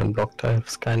of different block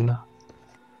types, kinda.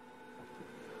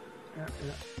 Yeah.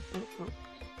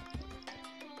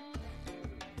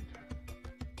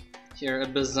 Here, a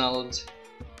basalt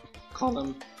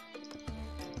column.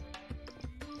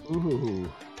 Ooh.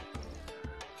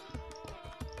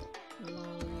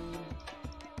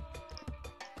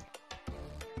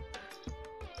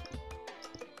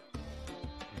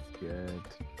 Good.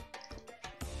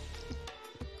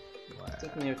 Wow.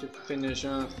 Definitely have to finish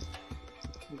off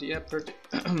the upper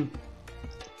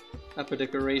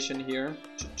decoration here.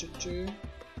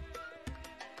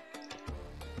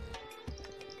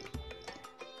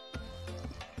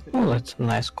 Oh, that's a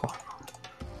nice corner.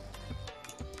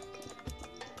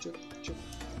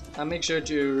 I'll make sure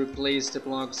to replace the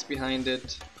blocks behind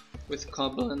it with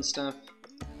cobble and stuff.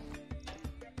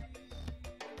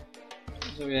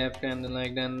 So we have kind of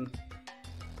like then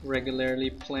regularly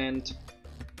planned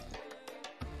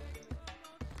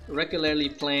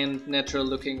natural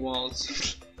looking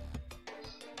walls.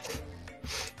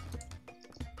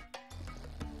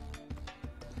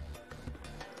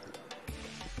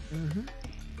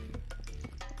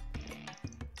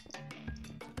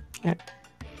 Yeah.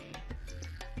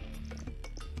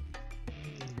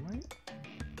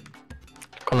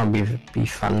 gonna be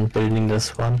fun building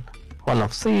this one. One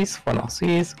of these, one of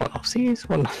these, one of these,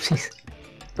 one of these.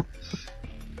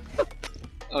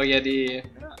 Oh yeah, the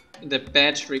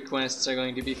badge requests are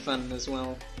going to be fun as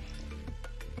well.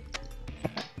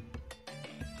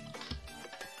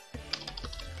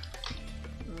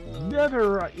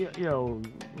 Netherite,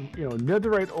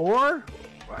 netherite ore?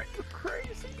 What? You're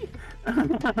crazy.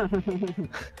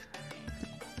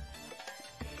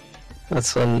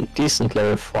 That's a decent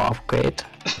level 4 upgrade.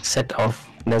 Set of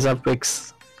nether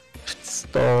bricks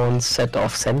stones, set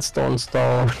of sandstone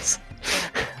stones.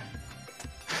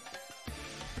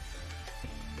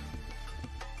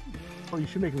 Oh, you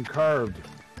should make them carved.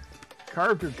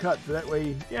 Carved or cut, so that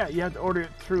way, yeah, you have to order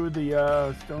it through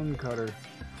the stone cutter.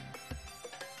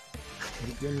 To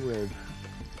begin with.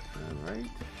 Alright.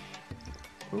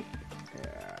 Oh,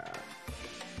 yeah.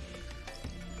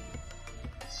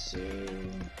 So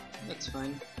that's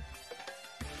fine.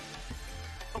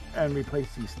 Oh, and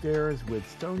replace these stairs with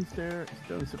stone stairs.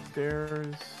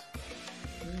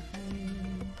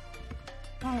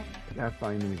 Oh, gotta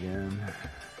find them again.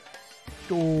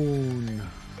 Stone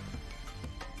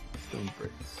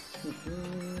bricks.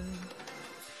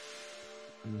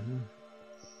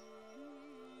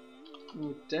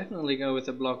 We'll definitely go with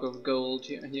a block of gold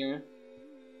here.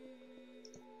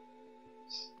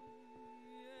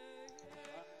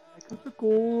 I got the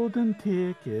golden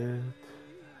ticket.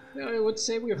 No, I would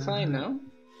say we're fine now.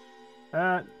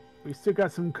 We still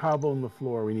got some cobble on the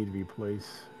floor we need to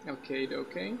replace. Okay.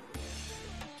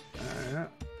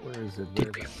 Where is it?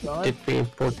 Did we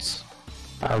put...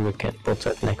 we can put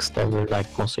that next level like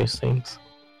mossy things.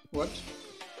 What?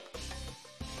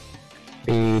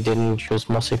 We didn't use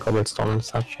mossy cobblestone and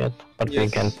such yet, but we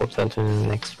Yes. can put that in the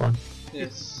next one.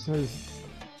 Yes. Because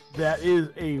that is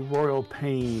a royal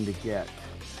pain to get.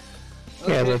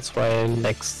 Yeah, Okay. that's why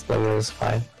next level is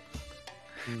fine.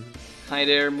 Hi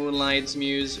there, Moonlight's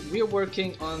Muse. We are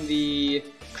working on the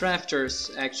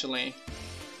crafters actually.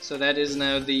 So that is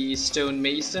now the stone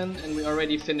mason, and we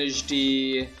already finished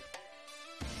the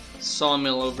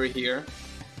sawmill over here.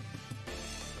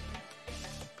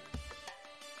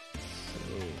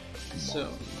 So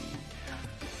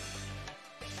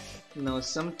now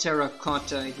some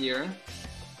terracotta here.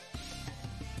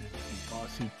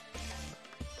 Mossy.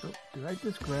 Oh, did I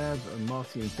just grab a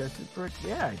mossy infested brick?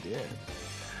 Yeah, I did.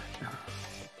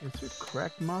 Is it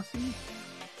cracked mossy?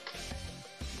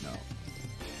 No.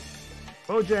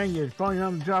 Bojang, you're falling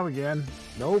on the job again.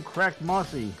 No cracked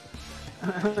mossy.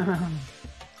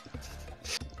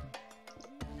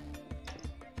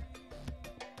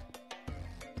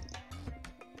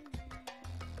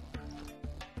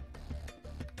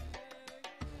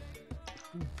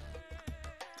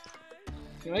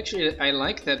 You know, actually, I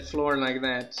like that floor like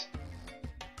that.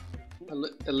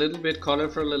 A little bit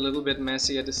colorful, a little bit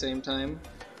messy at the same time.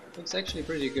 Looks actually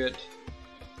pretty good.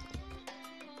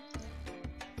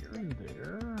 You're in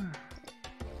there.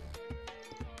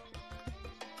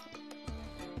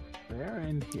 They're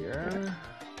in here.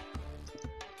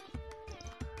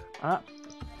 I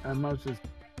must just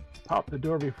pop the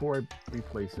door before I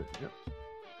replace it. Yep.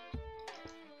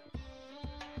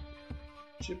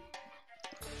 Chip.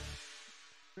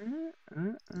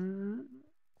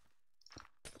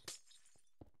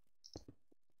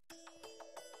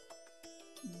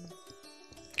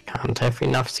 Can't have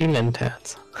enough cement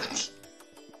heads.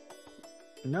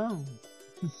 No.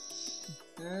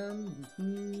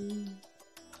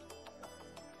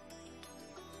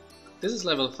 This is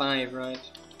level 5, right?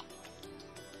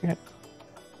 Yeah.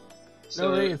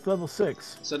 No, hey, it's level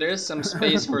 6. So there's some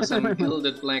space for some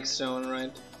gilded blackstone,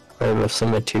 right? Well, with the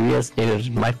materials needed,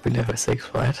 it might be level 6,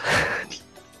 right?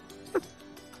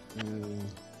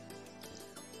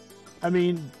 I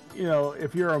mean, you know,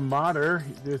 if you're a modder,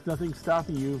 there's nothing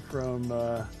stopping you from,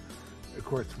 of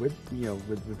course, with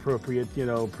appropriate,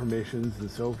 permissions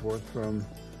and so forth, from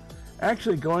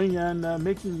actually going and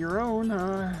making your own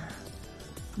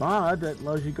mod that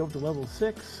allows you to go up to level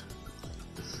 6.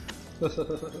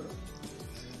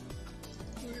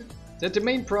 The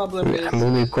main problem is... I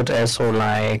mean, we could also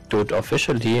like do it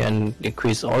officially and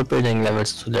increase all building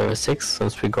levels to level 6,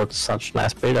 since we got such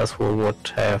nice builders who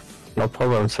would have no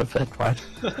problems with that, right?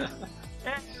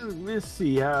 And let's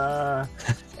see, and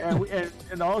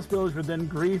all his builders would then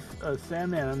grief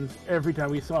Sandmans every time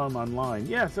we saw him online.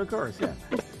 Yes, of course, yeah.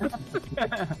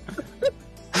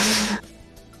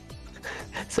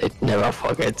 So it never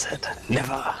forgets it.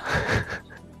 Never.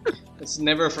 Let's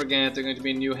never forget. There's going to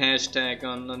be a new hashtag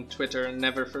on Twitter.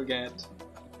 Never forget.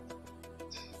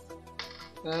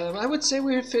 I would say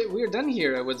we're done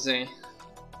here. I would say.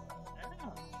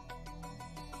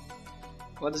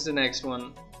 What is the next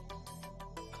one?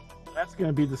 That's going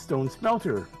to be the stone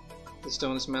smelter. The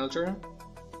stone smelter.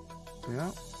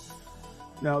 Yeah.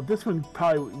 Now this one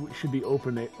probably should be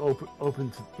open to,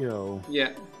 you know.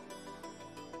 Yeah.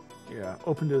 Yeah,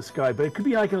 open to the sky, but it could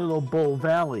be like a little bowl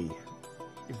valley,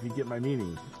 if you get my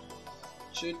meaning.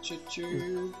 Choo choo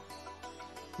choo.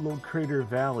 Little crater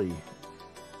valley.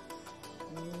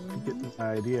 You get the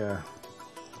idea.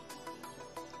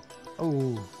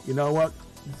 Oh, you know what?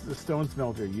 This is the stone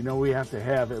smelter. You know we have to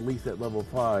have, at least at level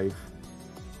 5,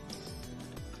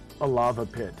 a lava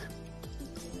pit.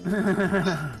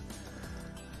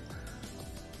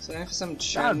 So I have some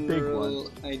Not a big general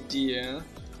one. idea.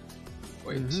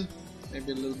 Wait,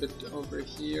 maybe a little bit over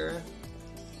here.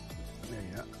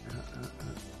 Yeah.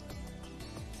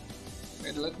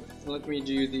 Wait, let me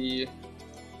do the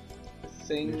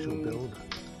Initial thing. build.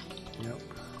 Yep.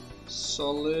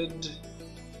 Solid.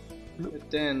 Nope.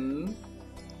 But then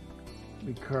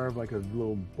We carve like a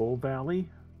little bowl valley.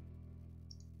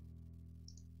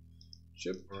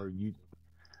 chip. Or you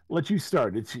let you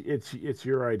start. It's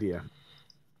your idea.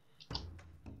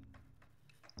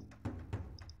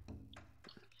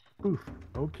 Oof.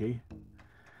 Okay.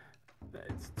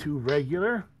 That's too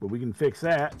regular, but we can fix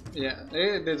that. Yeah,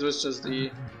 this was just the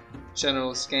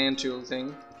general scan tool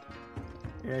thing.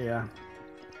 Yeah.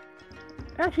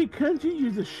 Actually, couldn't you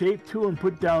use the shape tool and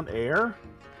put down air?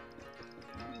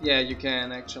 Yeah, you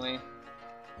can actually.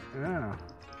 Yeah.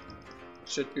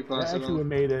 Should be That actually possible. would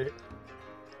made it.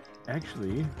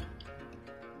 Actually,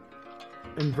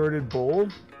 inverted bowl.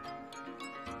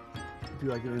 Do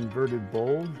like an inverted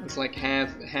bowl. It's like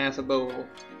half a bowl.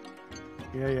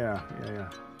 Yeah.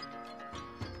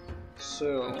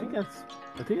 So I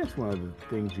think that's one of the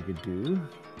things you could do.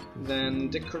 then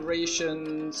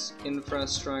decorations,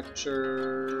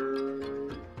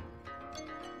 infrastructure,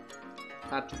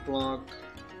 hut block,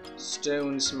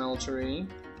 stone smeltery.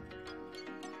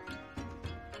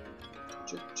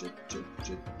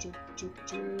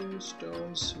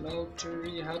 Stone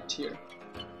smeltery hut here.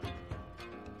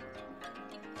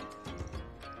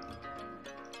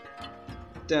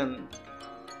 Done.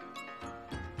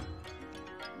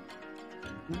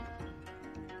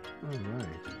 All right.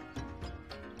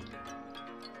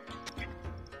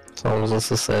 So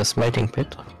this is a smelting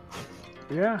pit.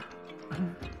 Yeah.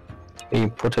 We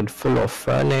put it full of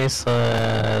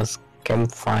furnaces,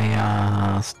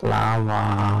 campfires,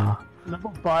 lava.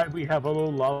 Level 5, we have a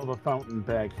little lava fountain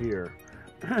back here.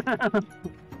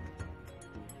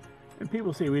 And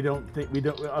people say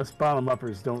us bottom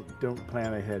uppers don't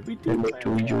plan ahead. We do We need plan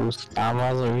to ahead. use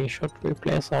lava, so we should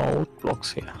replace our old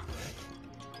blocks here.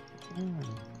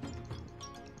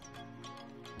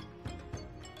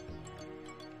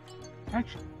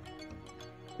 Actually,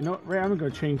 you know what, Ray? I'm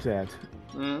gonna change that.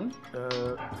 Hmm?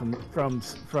 From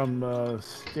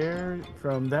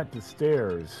that to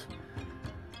stairs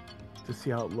to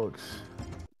see how it looks.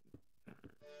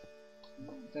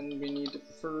 Then we need a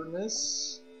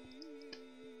furnace.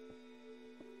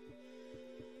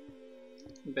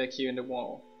 Back here in the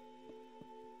wall.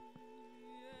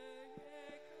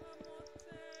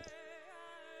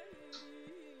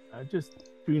 Just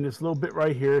doing this little bit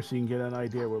right here so you can get an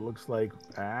idea what it looks like.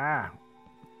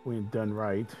 When done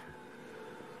right.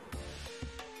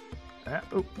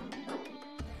 Oh.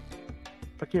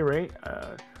 Okay, Ray.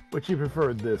 What you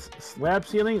prefer, this slab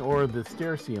ceiling or the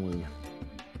stair ceiling?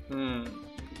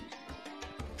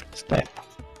 Step.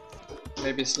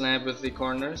 Maybe slab with the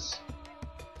corners.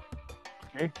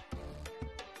 Okay.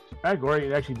 I go ahead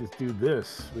and actually just do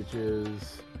this, which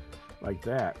is like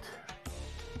that.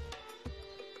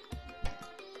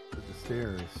 With the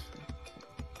stairs.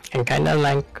 I kinda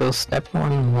like step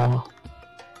one more.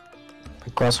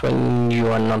 Because when you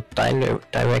are not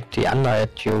directly under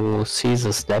it, you see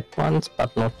the step ones,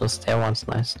 but not the stair ones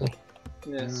nicely.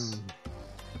 Yes.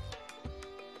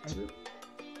 Do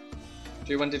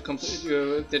you want it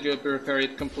did you prefer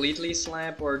it completely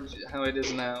slab or how it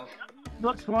is now?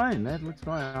 Looks fine. That looks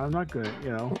fine. I'm not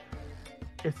gonna,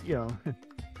 it's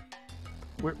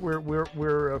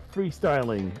we're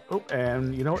freestyling. Oh,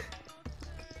 and you know what?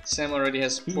 Sam already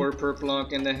has 4 per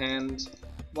block in the hand.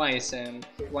 Why, Sam?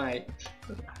 Why?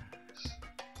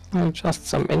 Just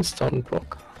some instant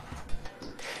block.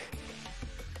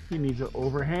 He needs an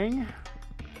overhang.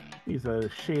 Needs a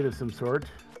shade of some sort.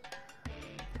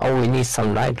 Oh, we need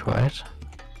some light, right?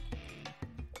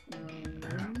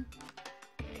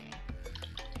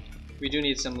 We do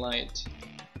need some light.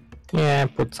 Yeah,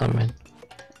 put some in.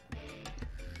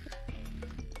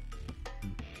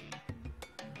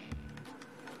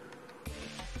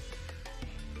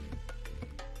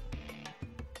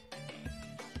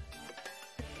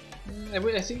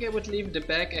 I think I would leave the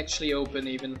back actually open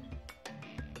even.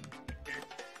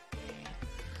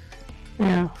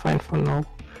 for now.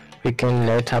 We can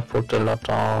later put a lot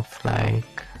of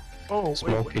like Oh,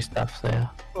 smoky wait. stuff there.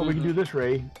 Oh, we can do this,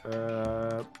 Ray.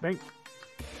 Bank.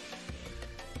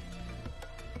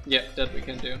 Yeah, that we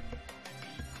can do.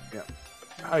 Yeah.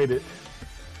 Hide it.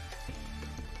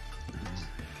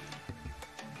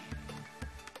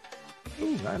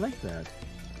 Ooh, I like that.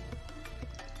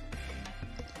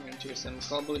 I'm going to use some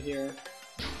cobble here.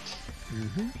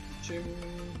 Mm-hmm. Ching.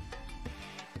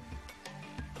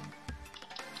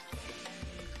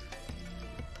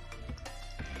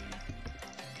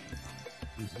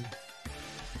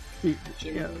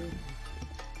 Ching. Yeah.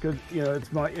 Because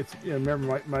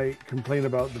remember my complaint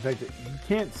about the fact that you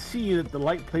can't see that the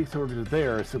light placeholders are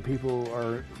there, so people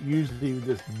are usually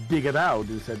just dig it out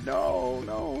and said no.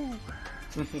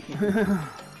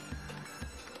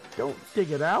 Don't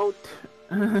dig it out.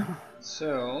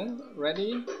 So,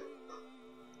 ready?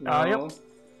 No.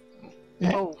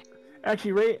 Yep. Oh,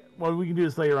 actually, Ray. Well, we can do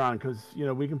this later on because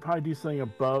we can probably do something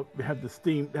above. Have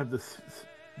the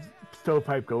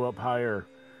stovepipe go up higher,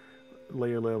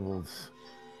 layer levels.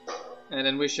 And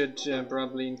then we should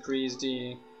probably increase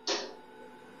the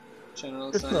general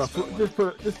Just size.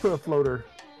 put a floater.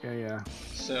 Yeah.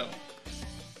 So.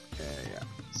 Yeah.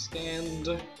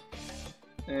 Scanned.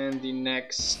 And the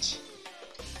next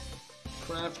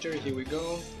crafter, here we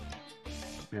go.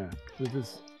 Yeah, this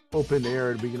is open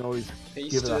air and we can always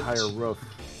Paste give it a it. higher roof.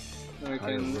 Now we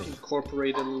can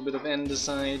incorporate a little bit of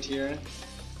andesite here.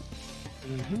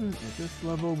 At this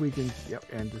level we can,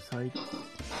 andesite.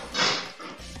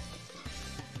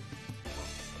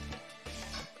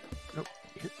 Nope,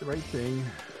 hit the right thing.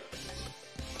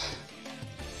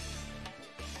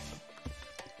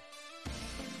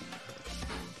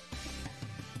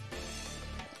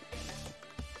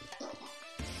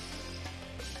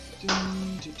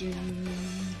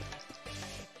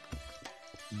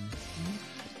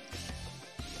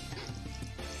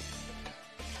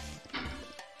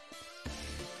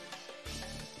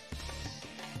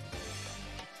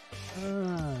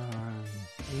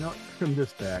 Trim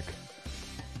this back.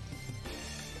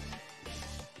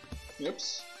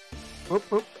 Oops.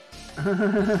 Oop.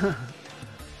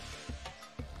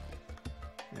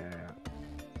 Yeah.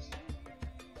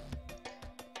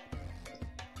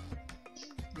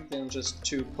 Then just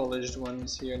two polished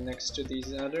ones here next to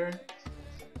these other.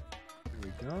 There we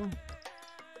go.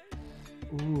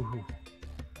 Ooh.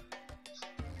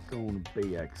 Gonna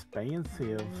be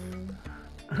expensive.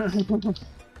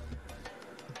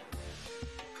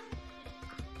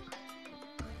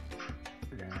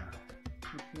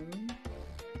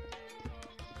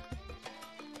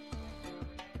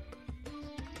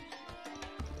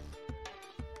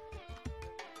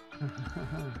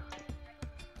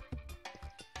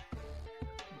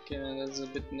 Okay, that's a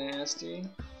bit nasty.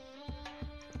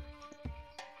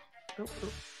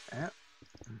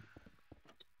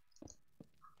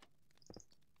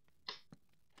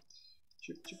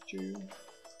 Choo.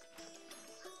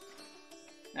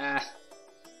 Ah.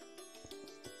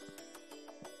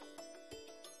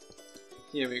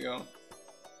 Here we go.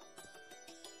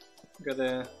 Got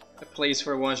a place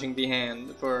for washing the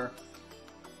hand for...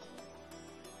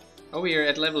 Oh, we are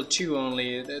at level 2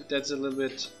 only. That's a little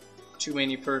bit too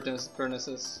many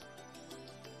furnaces.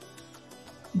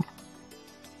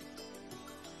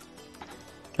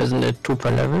 Isn't it 2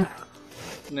 per level?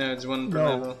 No, it's 1 per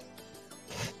level.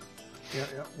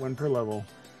 Yeah, 1 per level.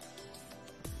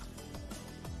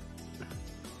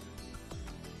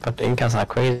 But Incas are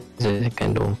crazy, they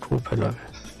can do 2 per level.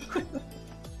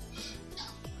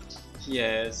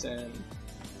 Yes, and...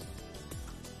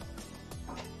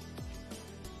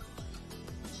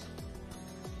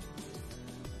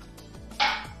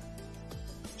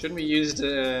 Shouldn't we use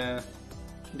the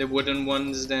wooden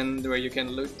ones then, where you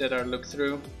can look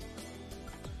through?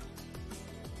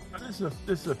 This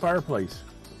is a fireplace.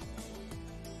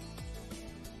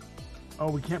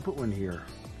 Oh, we can't put one here.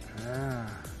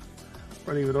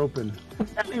 Or leave it open.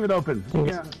 Leave it open.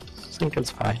 Yeah. I think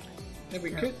it's fine. Yeah, we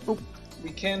could.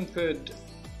 We can put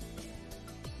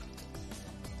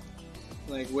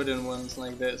like wooden ones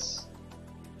like this.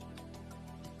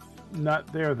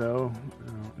 Not there though.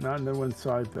 No, not on the one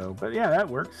side though. But yeah, that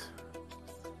works.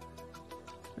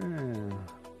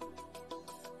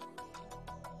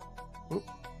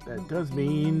 That does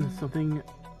mean something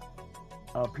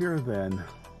up here then.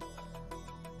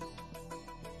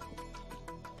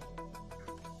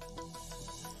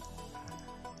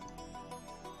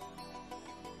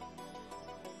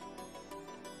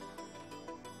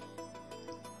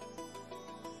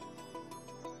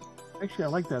 Actually, I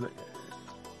like that.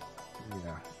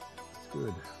 Yeah, it's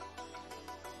good.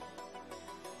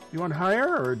 You want higher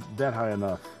or that high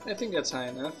enough? I think that's high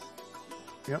enough.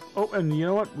 Yep. Oh, and you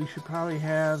know what? We should probably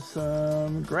have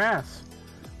some grass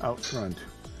out front.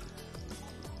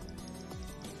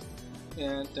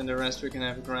 Yeah, then the rest we can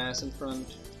have grass in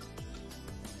front.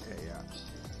 Yeah.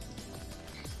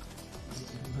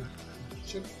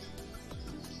 Shoop.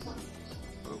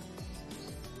 Oh.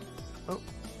 Oh.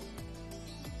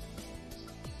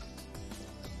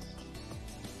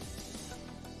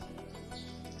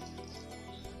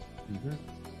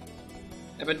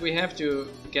 Yeah, but we have to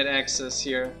get access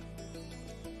here.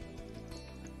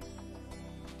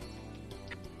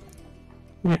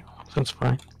 Yeah, that's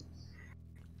fine.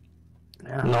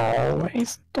 Yeah. No way,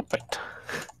 stop it.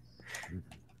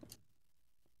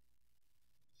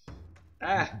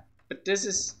 Ah, but this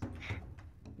is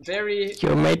very...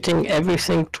 You're making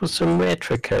everything too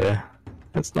symmetrical.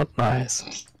 That's not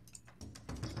nice.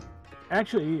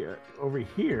 Actually, over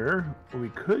here, what we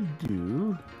could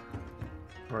do,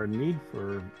 pardon me,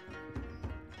 for...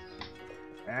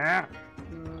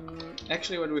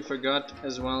 Actually, what we forgot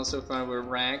as well so far were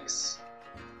racks.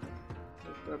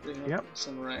 We'll probably have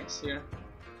some racks here.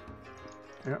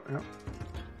 Yep.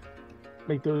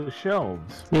 Make those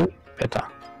shelves. Yeah, better.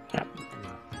 Yeah.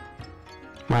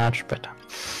 Much better.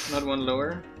 Not one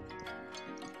lower?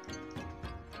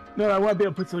 No, I want to be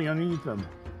able to put something underneath them.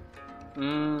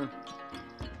 Mm.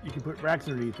 You can put racks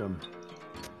underneath them.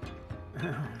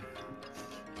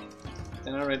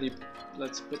 Then already,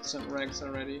 let's put some racks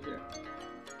already here.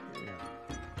 Yeah.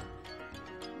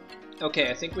 Okay,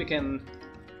 I think we can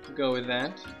go with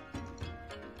that.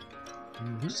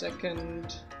 Mm-hmm.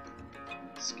 Second,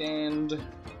 scanned,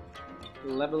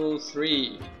 level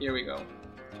 3. Here we go.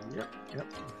 Yep.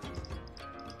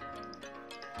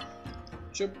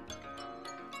 Choop.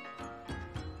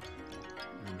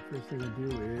 And the first thing to do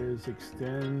is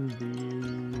extend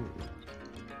the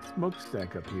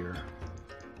smokestack up here.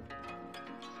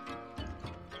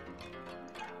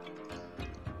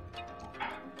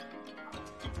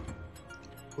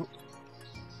 Oh.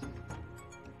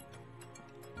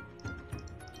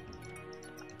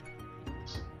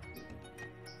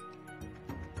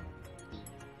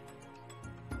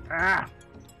 Ah!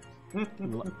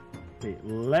 Okay,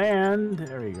 land.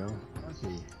 There we go.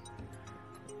 Okay.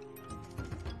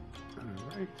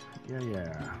 Alright.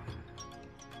 Yeah.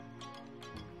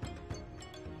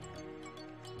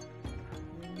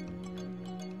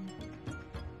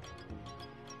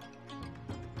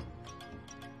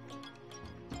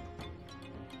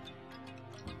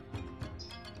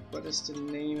 What is the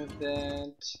name of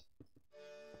that?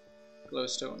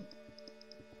 Glowstone.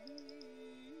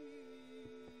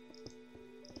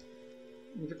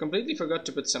 We completely forgot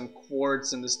to put some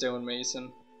quartz in the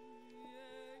stonemason.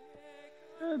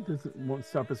 That won't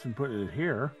stop us from putting it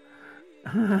here.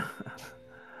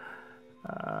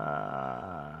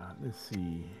 Let's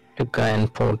see. You can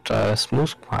put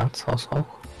smooth quartz also.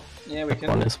 Yeah, we That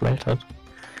one can. is melted.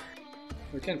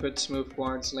 We can put smooth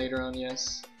quartz later on.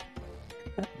 Yes.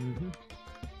 Mm-hmm.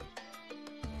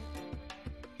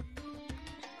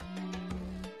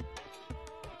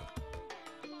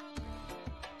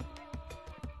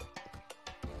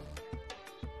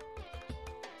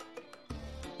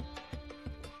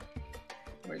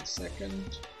 Wait a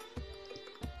second.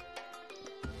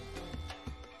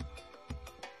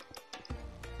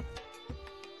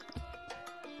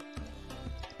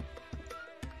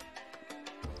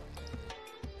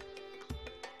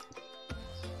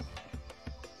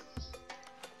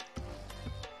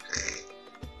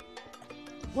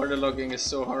 Waterlogging is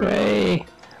so hard. Way,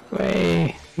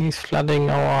 he's flooding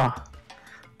our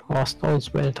stone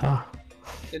smelter.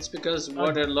 It's because Oh,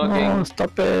 waterlogging.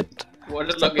 stop it! Stop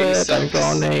Waterlogging it! I'm sucks.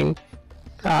 drowning.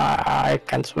 I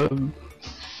can't swim.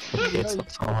 Okay, it's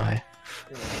not so high.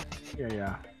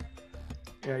 Yeah.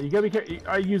 You gotta be careful.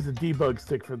 I use the debug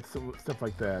stick for stuff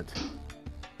like that.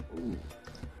 Ooh.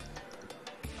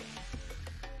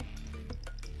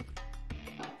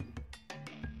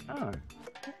 Oh,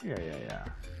 yeah.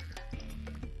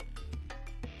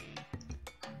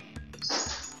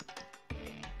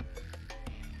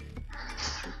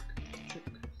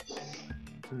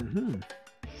 Mm-hmm.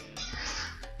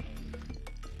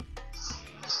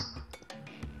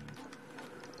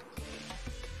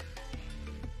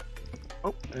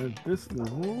 Oh, at this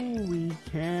level, we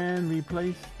can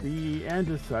replace the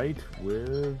andesite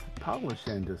with polished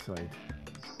andesite.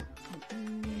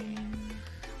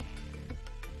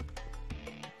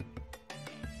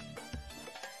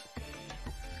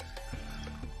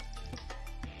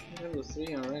 Level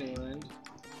 3 already, right?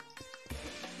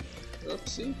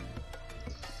 Oopsie.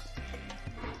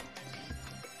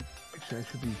 Actually, I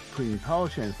should be putting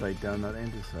polished andesite down, not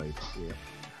andesite. Yeah.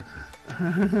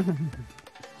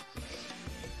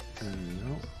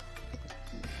 No.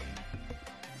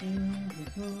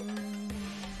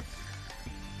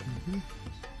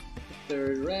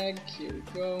 Third rag, here we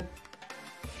go.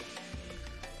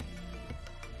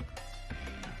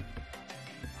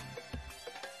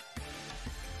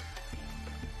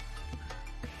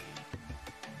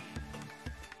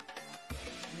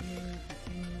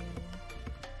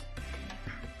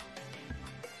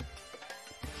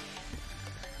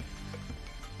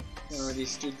 Already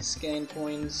did the scan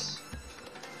coins,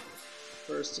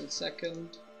 first and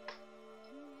second.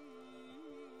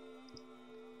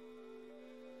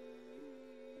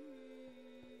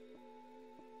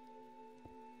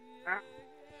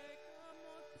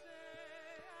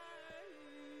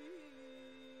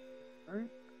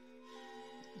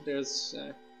 There's.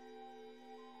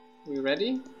 We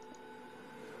ready?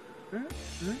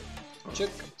 Check,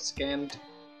 scanned.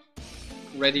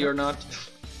 Ready or not?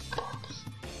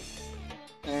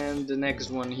 And the next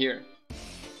one here.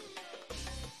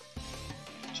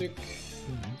 Check.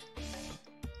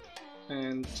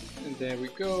 And there we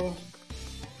go.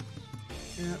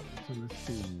 Yeah, so let's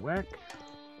do whack.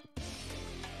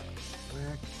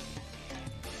 Whack.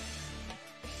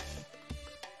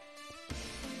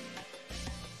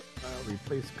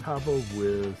 Replace cobble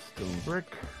with stone brick.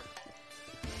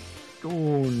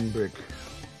 Stone brick.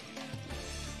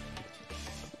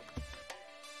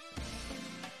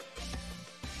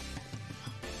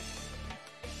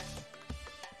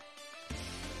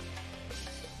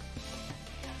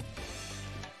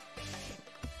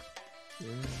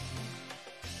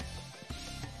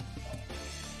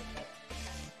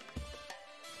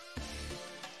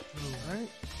 Alright.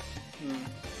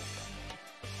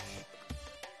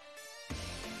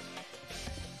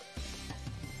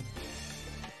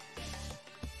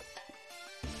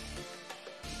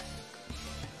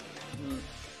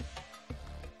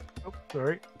 Oh,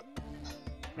 sorry.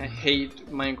 I hate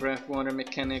Minecraft water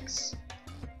mechanics.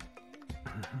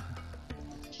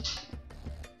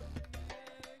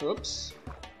 Oops.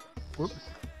 Whoops.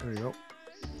 There you go.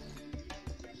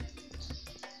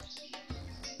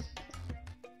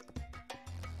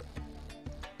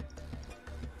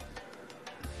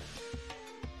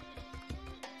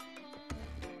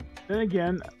 Then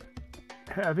again,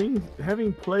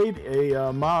 having played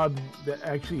a mod that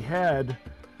actually had,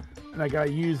 and I got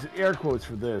to use air quotes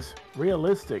for this,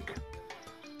 realistic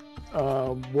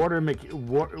water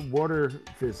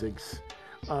physics.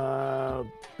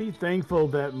 Be thankful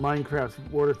that Minecraft's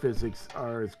water physics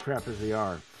are as crap as they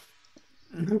are.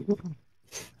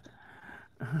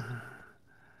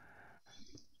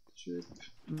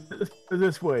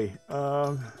 This way,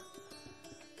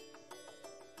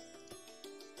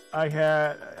 I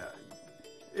had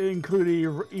included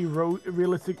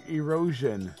realistic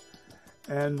erosion,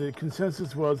 and the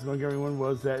consensus was among everyone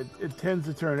was that it tends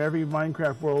to turn every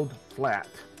Minecraft world flat.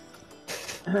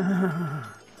 Alright,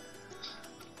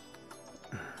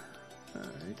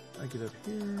 I get up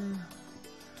here.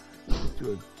 Let's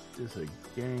do just a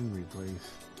gang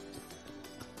replace.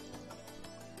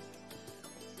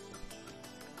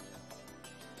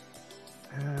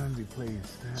 And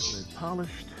replace that with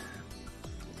polished.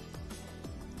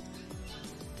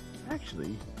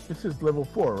 Actually, this is level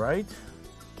 4, right?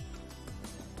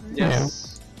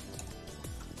 Yes.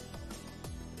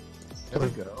 There we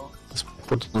go. Let's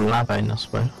put some lava in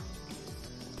as well.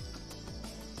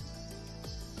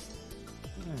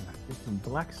 Yeah, get some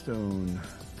blackstone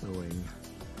going.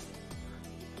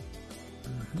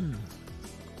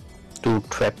 Do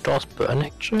trapdoors burn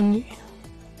actually?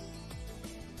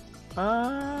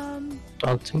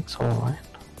 Don't think so, right?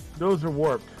 Those are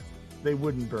warped. They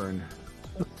wouldn't burn.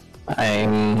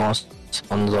 I'm most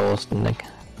on those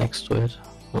next to it.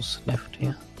 What's left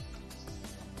here?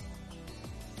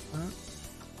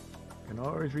 Can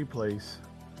always replace.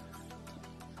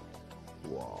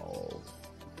 Wall.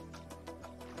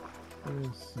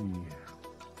 Let's see.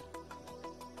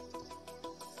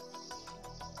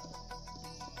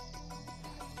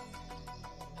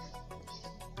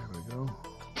 There we go.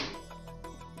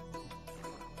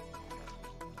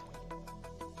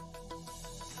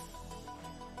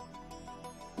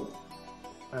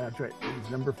 That's right. It's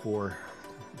number 4.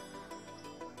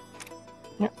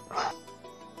 Yep.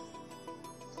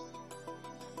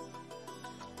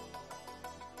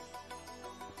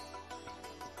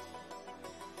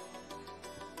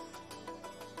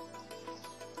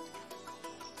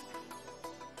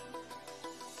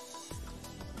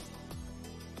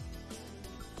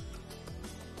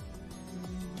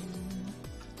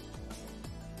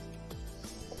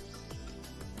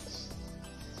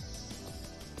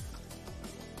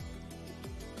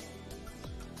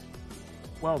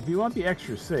 Well, if you want the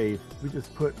extra safe, we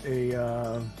just put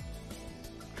a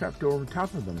trapdoor over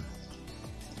top of them.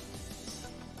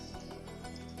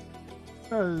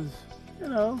 Because, you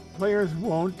know, players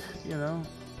won't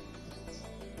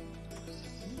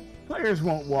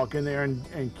walk in there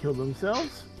and kill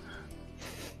themselves.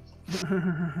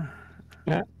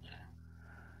 Yeah.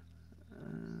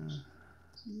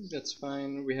 That's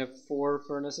fine. We have 4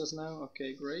 furnaces now.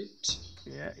 Okay, great.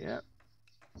 Yeah.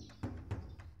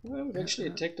 Well, it would actually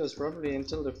attack us probably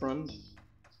until the front.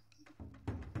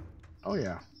 Oh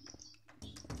yeah.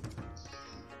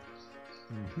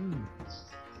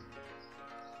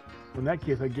 In that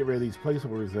case, I'd get rid of these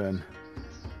placeholders then,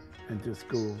 and just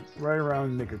go right around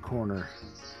and make a corner.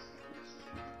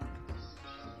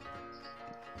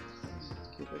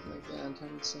 Keep it like that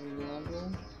on the same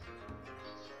level.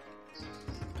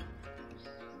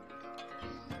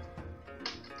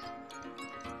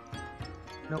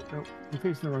 Nope. I'm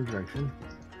facing the wrong direction.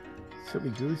 Silly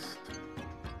goose.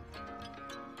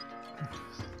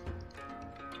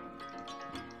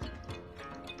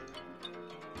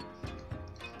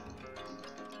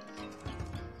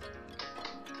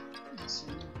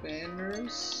 Some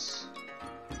banners.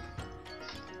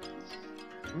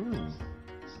 Ooh.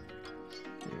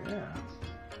 Yeah.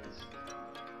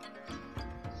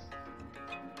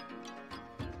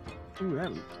 Ooh,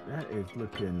 that is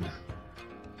looking.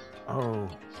 Oh.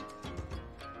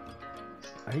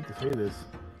 I hate to say this.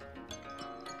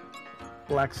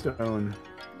 Blackstone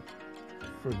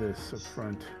for this up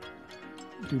front.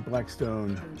 Do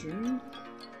Blackstone.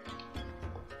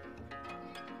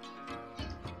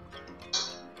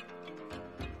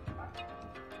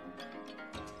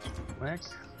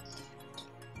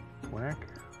 Whack.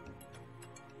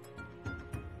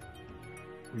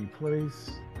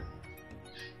 Replace.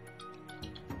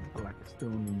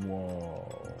 Blackstone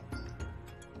wall.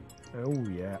 Oh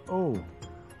yeah. Oh.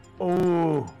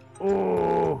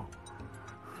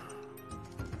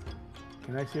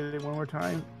 Can I say that one more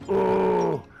time?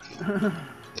 Oh.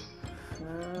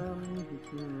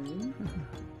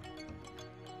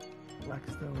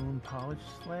 Blackstone polished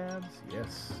slabs.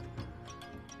 Yes.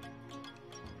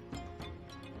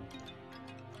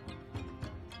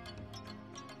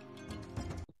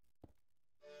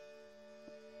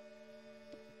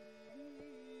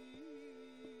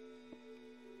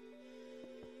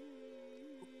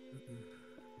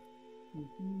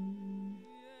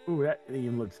 Ooh, that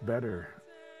even looks better.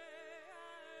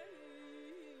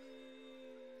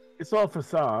 It's all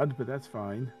facade, but that's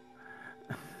fine.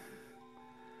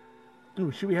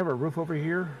 Ooh, should we have a roof over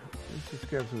here? Let's just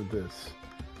grab some of this.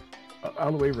 Out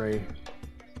of the way, Ray.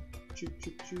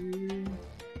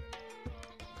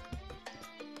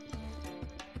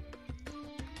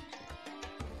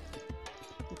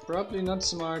 Probably not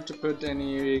smart to put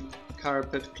any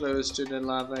carpet close to the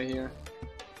lava here.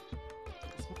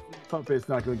 Pump it's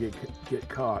not going to get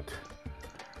caught.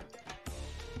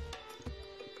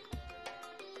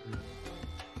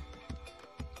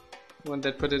 Won't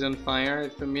that put it on fire?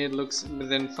 For me, it looks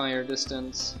within fire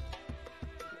distance.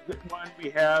 The one we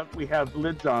have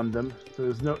lids on them,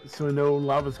 so no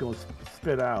lava's going to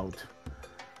spit out.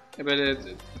 Yeah, but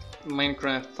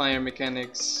Minecraft fire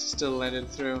mechanics still let it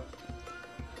through.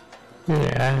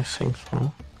 Yeah, I think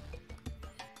so.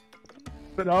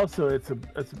 But also, it's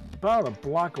about a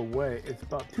block away. It's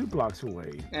about 2 blocks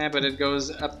away. Yeah, but it goes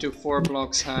up to 4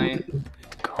 blocks high.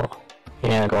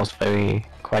 Yeah, it goes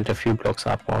quite a few blocks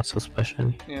upwards,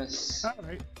 especially. Yes. All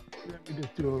right, let me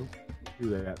just do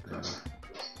that then.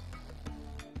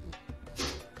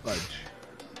 Fudge.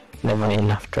 Never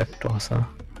enough trapdoors, huh?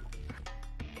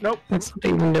 Nope. It's not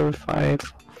even level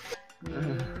 5.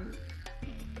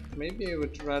 Maybe I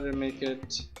would rather make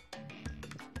it.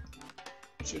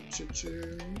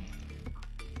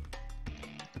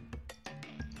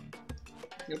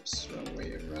 Oops, wrong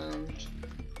way around.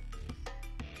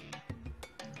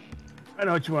 I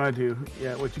know what you want to do.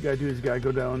 Yeah, what you gotta do is you gotta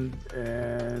go down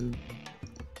and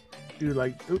do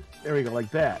like, oop, there we go, like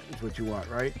that is what you want,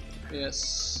 right?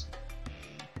 Yes.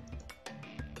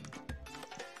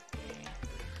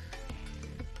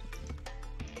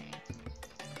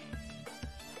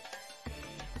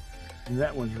 And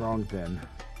that one's wrong then.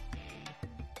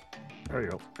 There you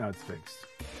go. Now it's fixed.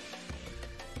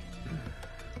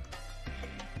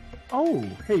 Oh,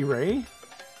 hey Ray.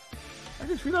 I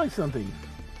just realized something.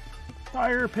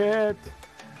 Fire pit.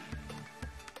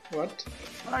 What?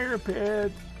 Fire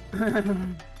pit.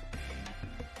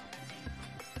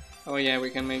 Oh yeah, we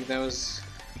can make those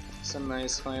some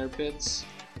nice fire pits.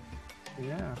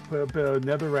 Yeah, put up a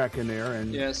netherrack in there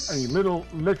and yes. I mean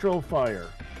literal fire.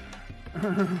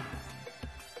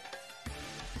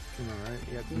 Alright,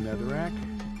 you got the netherrack.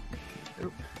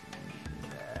 Oops.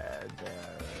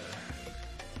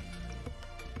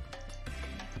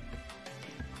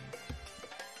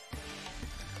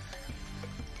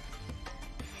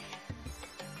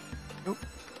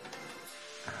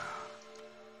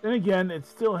 Then again, it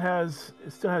still has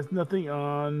nothing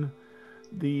on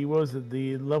the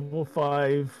the level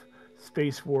 5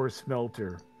 Space War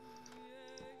smelter.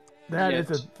 That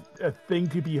is a thing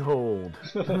to behold.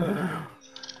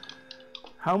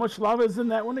 How much lava is in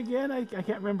that one again? I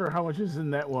can't remember how much is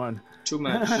in that one. Too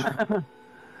much.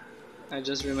 I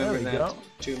just remember that. Go.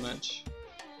 Too much.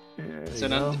 So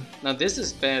now this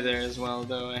is better as well,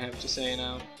 though, I have to say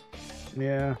now.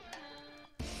 Yeah.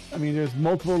 I mean, there's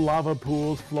multiple lava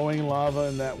pools, flowing lava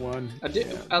in that one.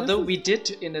 Although we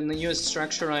did, in the newest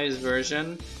structurized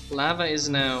version, lava is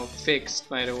now fixed,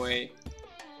 by the way.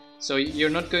 So you're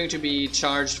not going to be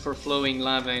charged for flowing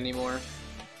lava anymore.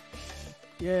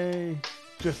 Yay.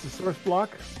 Just the source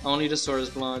block? Only the source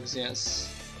blocks, yes.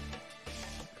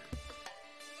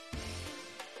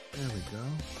 There we go.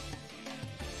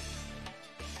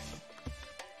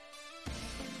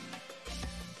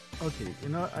 Okay, you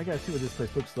know what? I gotta see what this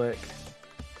place looks like.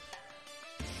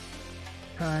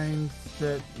 Time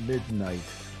set midnight.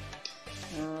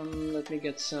 Let me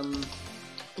get some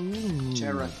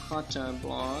terracotta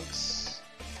blocks.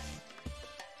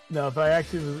 Now, if I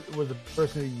actually was a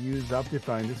person who used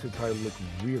Optifine, this would probably look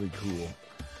really cool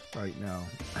right now.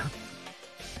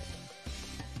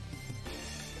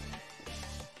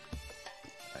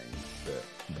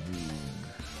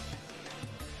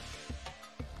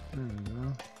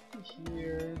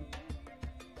 Here.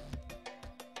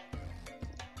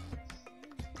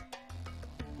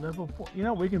 Level 4. You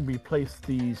know, we can replace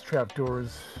these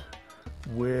trapdoors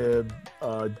with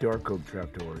dark oak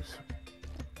trapdoors.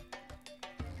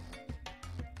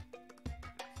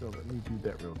 So let me do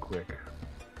that real quick.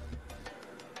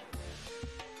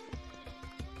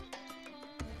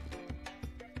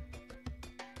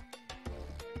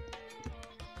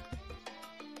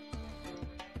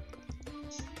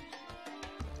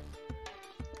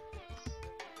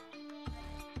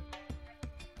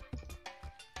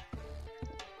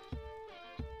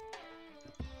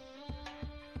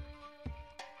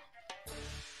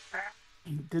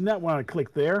 Did not want to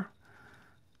click there.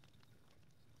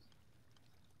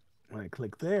 When I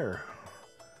click there,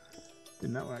 did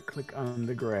not want to click on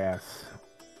the grass.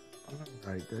 All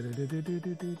right,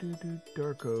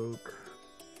 dark oak.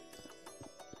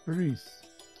 Release.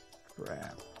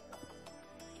 Crap.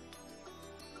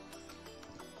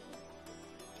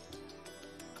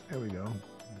 There we go.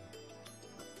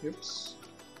 Oops.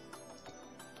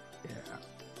 Yeah.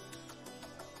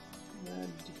 Red.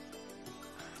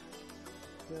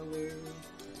 Yellow.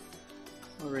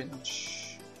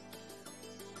 Orange.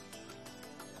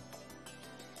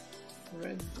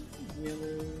 Red,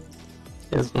 yellow.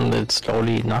 Isn't it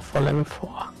slowly enough for level 4?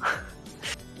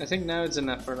 I think now it's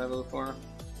enough for level 4.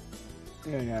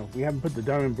 Yeah, we haven't put the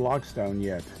diamond blocks down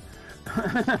yet.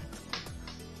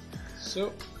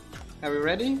 So, are we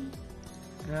ready?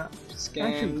 Yeah.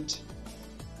 Scanned. Actually,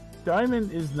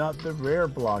 diamond is not the rare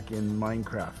block in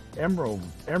Minecraft.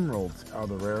 Emeralds are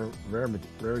the rare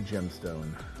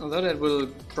gemstone. Although that will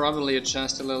probably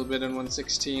adjust a little bit in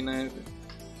 1.16.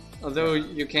 Although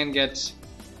you can get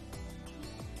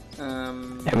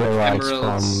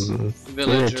emeralds from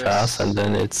villagers, and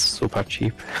then it's super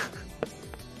cheap.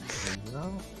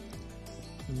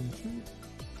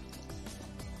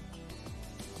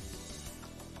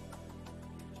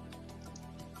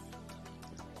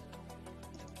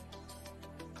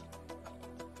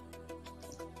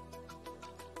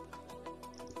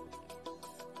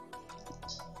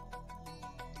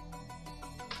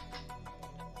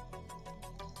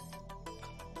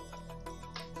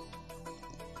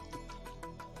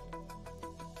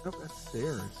 Oh, that's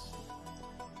stairs.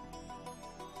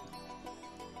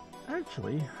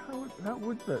 Actually, how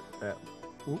would that?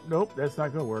 Nope, that's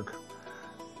not gonna work.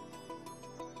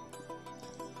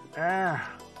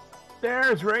 Ah,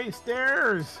 stairs, Ray,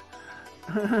 stairs.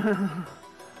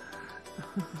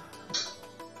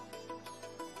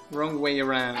 Wrong way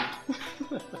around.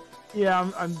 Yeah,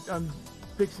 I'm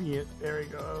fixing it. There we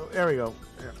go. There we go.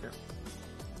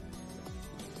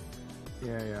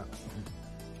 Yeah.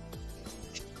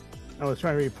 I was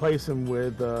trying to replace them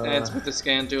with. That's with the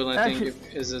scan tool. I think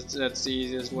that's the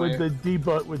easiest way. With the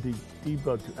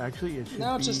debug. Actually, it should.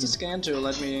 No, it's just a scan tool.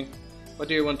 Let me. What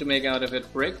do you want to make out of it?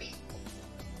 Brick?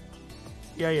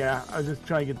 Yeah. I was just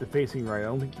trying to get the facing right. I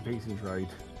don't think the facing's right.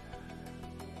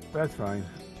 That's fine.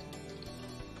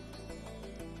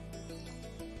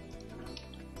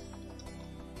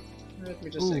 Let me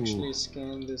just actually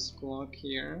scan this block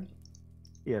here.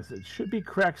 Yes, it should be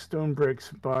cracked stone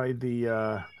bricks by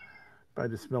the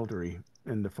smeltery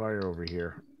and the fire over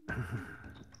here.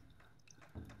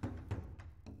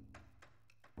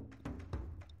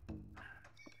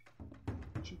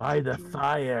 By the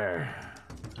fire.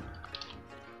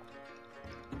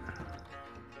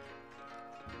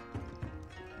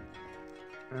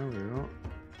 There we go.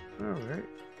 Alright.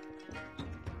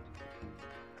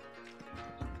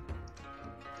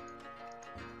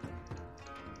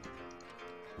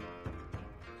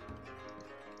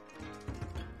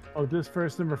 Oh, this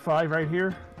first number 5 right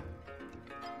here?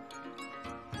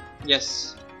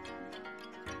 Yes.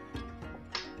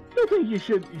 I think you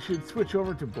should switch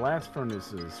over to blast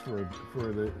furnaces for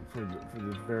the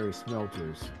various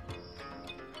smelters.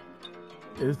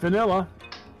 It's vanilla.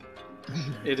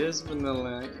 It is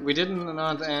vanilla. We didn't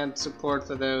not add support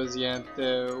for those yet,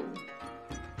 though.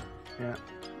 Yeah.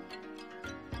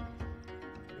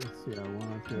 Let's see. I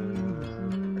want to.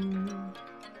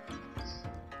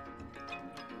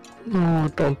 No,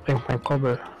 don't break my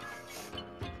cobble.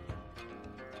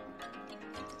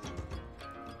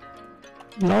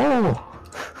 No!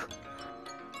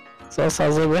 Those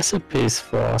are the recipes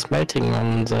for smelting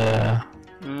on the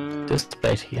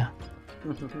display here.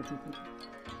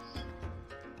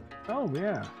 Oh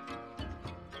yeah.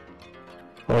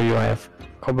 Or you have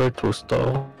cobble to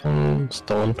stone,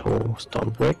 stone to stone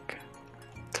brick,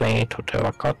 clay to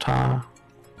terracotta,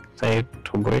 clay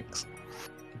to bricks.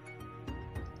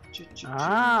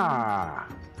 Ah,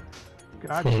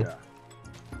 gotcha.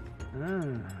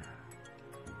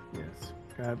 Yes,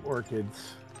 I have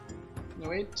orchids. No,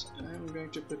 wait, I'm going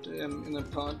to put them in a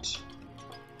pot.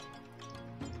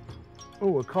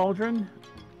 Oh, a cauldron?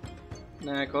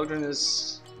 Nah, cauldron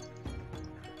is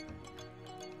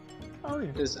Oh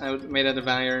yeah. made out of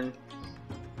iron.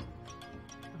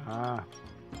 Ah,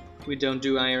 We don't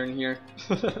do iron here.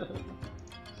 there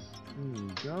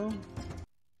you go.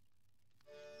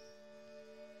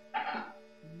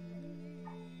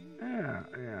 Yeah.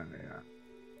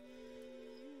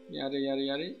 Yada yada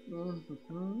yada.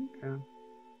 Mm-hmm. Yeah.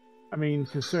 I mean,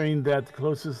 considering that the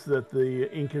closest that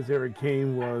the Incas ever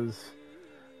came was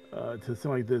to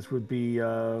something like this would be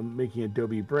making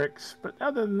adobe bricks. But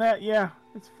other than that, yeah,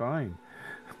 it's fine.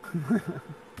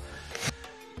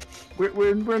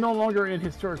 we're no longer in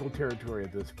historical territory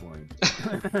at this point.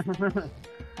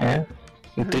 Yeah.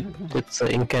 Did the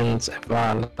Incans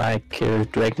ever like kill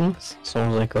dragons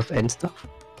so they could end stuff?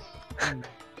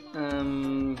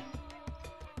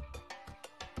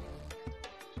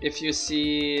 If you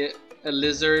see a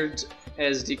lizard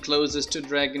as the closest to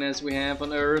dragon as we have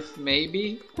on Earth,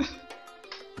 maybe.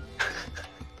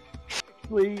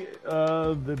 Actually,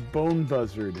 the bone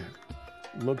buzzard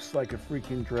looks like a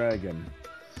freaking dragon.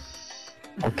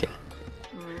 Okay.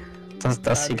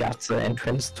 Does he got the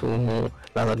entrance to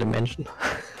another dimension?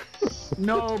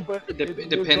 No, but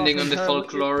Depending on the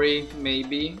folklore,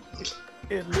 maybe.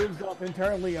 It lives off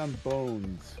entirely on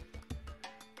bones,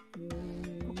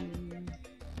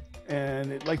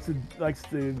 and it likes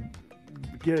to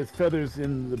get its feathers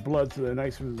in the blood so they're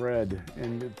nice and red.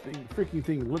 And the freaking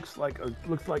thing looks like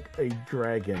a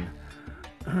dragon.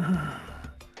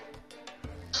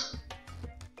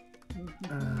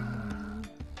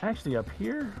 Actually, up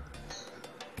here.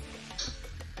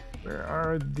 Where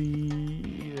are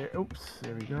the... Oops,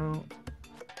 there we go.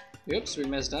 Oops, we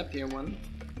messed up here one.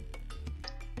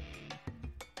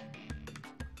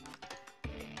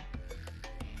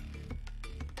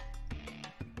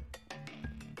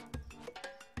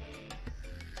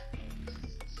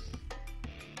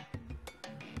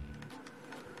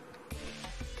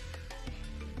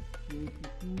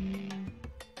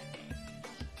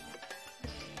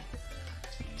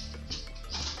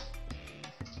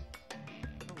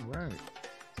 Alright.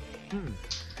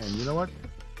 And you know what?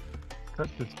 Cut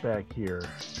this back here.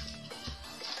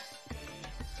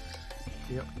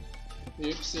 Yep.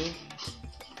 Oopsie.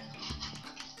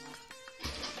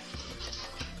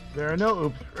 There are no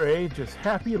oops, Ray, just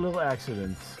happy little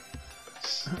accidents.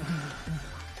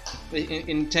 They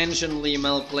intentionally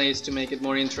malplaced to make it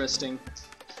more interesting.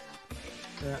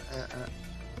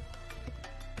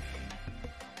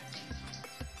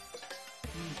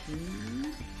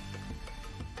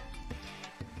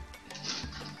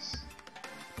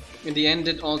 In the end,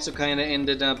 it also kind of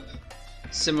ended up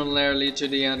similarly to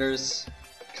the others,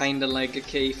 kind of like a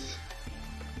cave.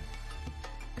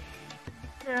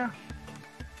 Yeah.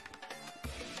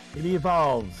 It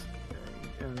evolves,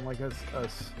 and like us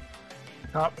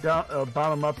top down,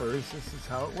 bottom uppers, this is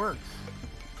how it works.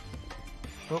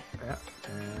 Oh, yeah,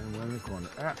 and one in the corner.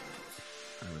 Ah,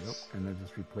 there we go. And then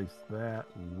just replace that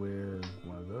with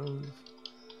one of those.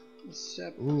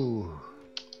 Except Ooh.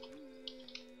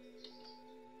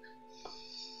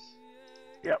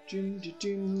 Yep.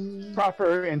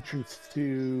 Proper entrance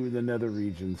to the nether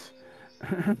regions.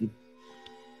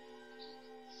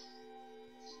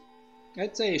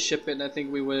 I'd say ship it. I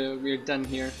think we're done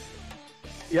here.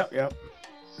 Yep.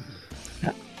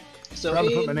 So Rather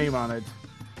put my name on it.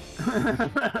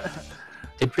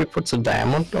 Did we put the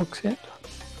diamond blocks yet?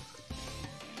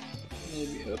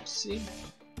 Maybe, oopsie.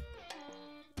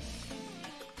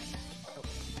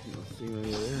 See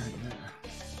any there? Yeah.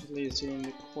 At least here in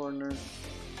the corner.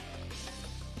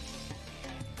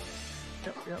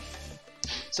 Yep.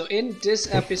 So in this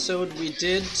episode we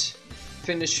did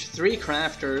finish 3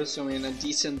 crafters, so in a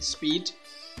decent speed.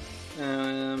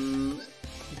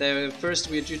 The first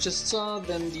which you just saw,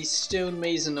 then the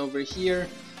stonemason over here,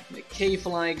 the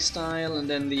cave-like style, and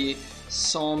then the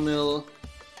sawmill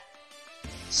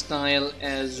style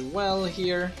as well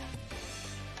here.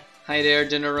 Hi there,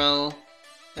 General.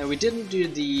 We didn't do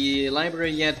the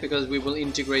library yet because we will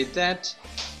integrate that.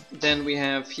 Then we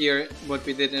have here what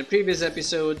we did in previous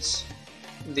episodes,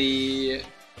 the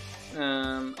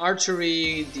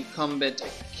archery, the combat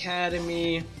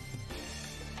academy,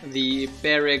 the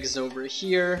barracks over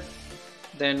here.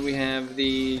 Then we have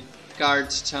the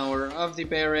guard tower of the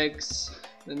barracks,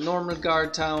 the normal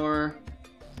guard tower,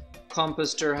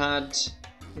 composter hut,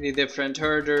 the different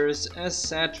herders,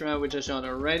 etc., which I showed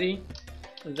already.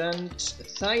 And then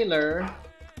Tyler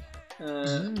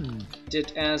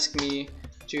did ask me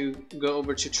to go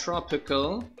over to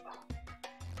tropical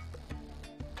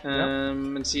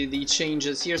and see the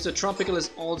changes here. So tropical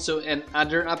is also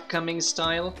another upcoming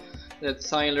style that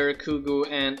Tyler, Kugu,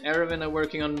 and Erwin are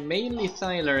working on, mainly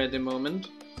Tyler at the moment.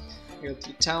 We got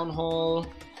the town hall,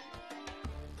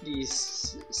 the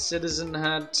citizen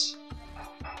hut,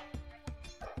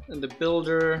 and the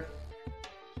builder.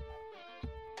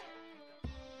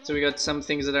 So we got some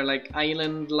things that are like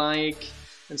island-like,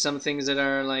 and some things that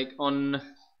are like on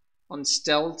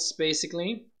stilts,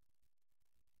 basically,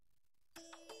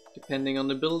 depending on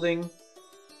the building.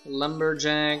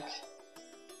 Lumberjack.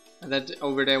 That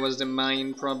over there was the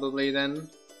mine, probably then.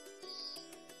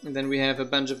 And then we have a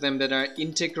bunch of them that are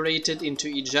integrated into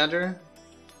each other.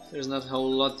 There's not a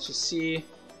whole lot to see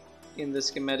in the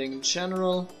schematic in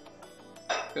general.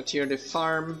 Got here the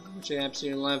farm, which I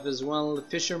absolutely love as well. The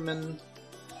fishermen.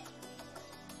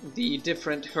 The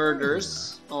different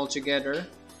herders all together.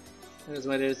 That's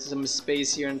why there's some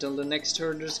space here until the next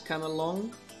herders come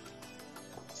along.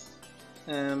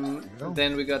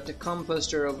 Then we got the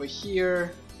composter over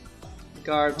here.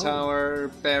 Guard tower,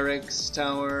 barracks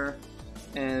tower,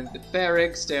 and the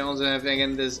barracks. They also have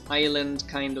again this island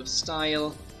kind of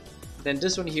style. Then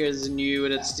this one here is new.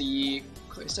 That's the,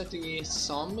 is that the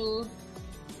sawmill?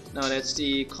 No, that's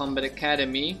the combat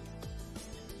academy.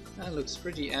 That looks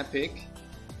pretty epic.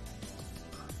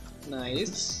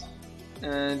 Nice.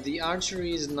 And the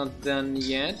archery is not done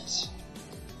yet.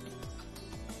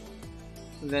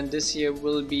 And then this here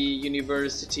will be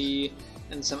university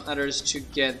and some others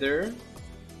together.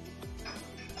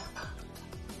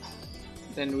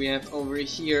 Then we have over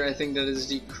here, I think that is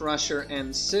the crusher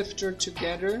and sifter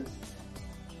together.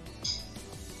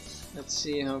 Let's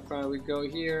see how far we go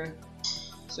here.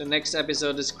 So next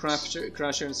episode is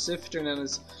crusher and sifter, and then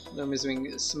it's missing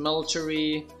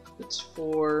smeltery. That's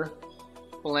 4.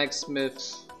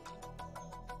 Blacksmith.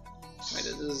 Right,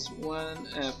 this is 1,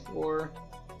 4,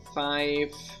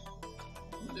 5.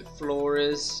 The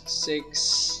florist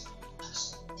 6.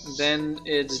 Then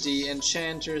it's the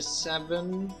enchanter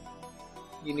 7.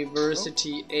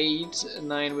 University 8,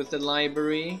 9 with the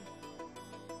library.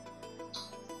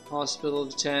 Hospital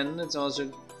 10, it's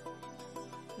also...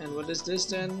 And what is this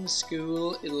then?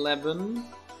 School 11.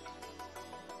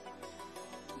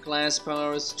 Glass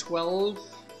powers 12.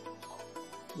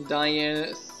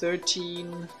 Dye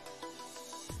 13.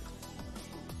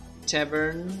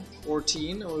 Tavern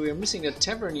 14. Oh, we're missing the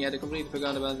tavern yet, I completely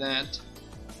forgot about that.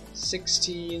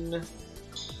 16.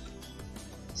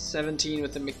 17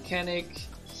 with the mechanic.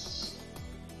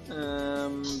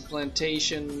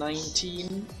 Plantation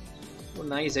 19. Oh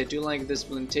nice, I do like this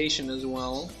plantation as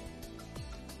well.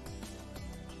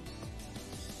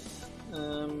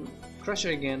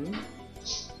 Crusher again.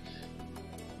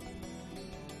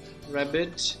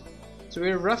 Rabbit. So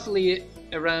we're roughly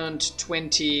around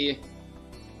 20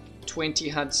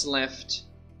 huts left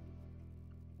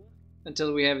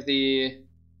until we have the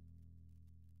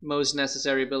most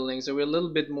necessary buildings. So we're a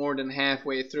little bit more than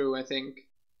halfway through, I think.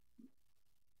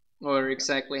 Or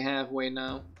exactly halfway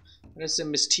now. That's a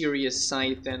mysterious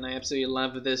site then. I absolutely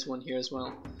love this one here as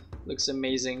well. Looks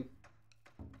amazing.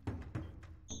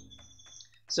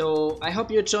 So I hope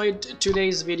you enjoyed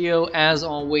today's video. As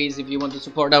always, if you want to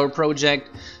support our project,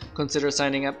 consider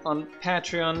signing up on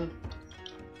Patreon.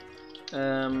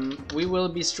 We will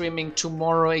be streaming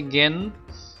tomorrow again,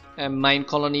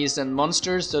 Minecolonies and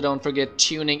Monsters, so don't forget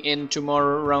tuning in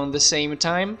tomorrow around the same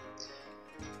time.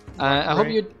 I hope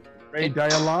you... Great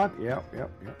dialogue. Yep.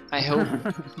 I hope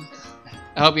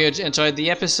I hope you enjoyed the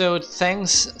episode.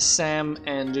 Thanks, Sam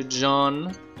and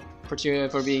John, for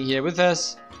being here with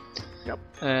us. Yep.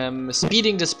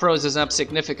 Speeding this process up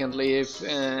significantly.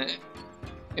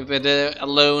 If it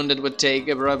alone, that would take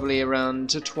probably around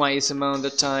twice amount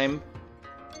of time.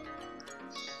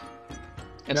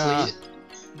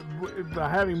 By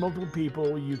having multiple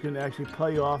people, you can actually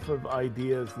play off of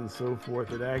ideas and so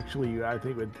forth. It actually, I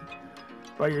think,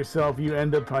 by yourself, you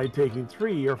end up probably taking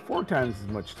 3 or 4 times as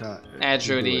much time.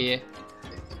 Actually,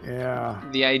 yeah.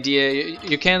 The idea,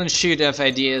 you can shoot off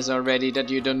ideas already that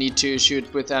you don't need to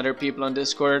shoot with other people on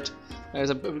Discord.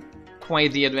 There's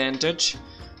quite the advantage.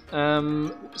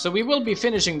 So we will be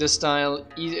finishing this style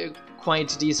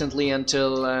quite decently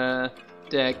until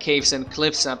the Caves and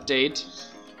Cliffs update.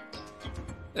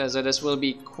 So this will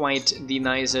be quite the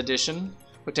nice addition.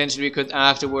 Potentially we could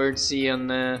afterwards see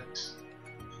on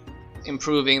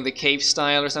improving the cave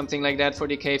style or something like that for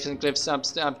the Caves and Cliffs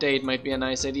update. Might be a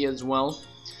nice idea as well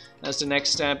as the next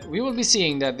step. We will be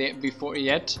seeing that before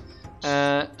yet.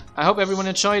 I hope everyone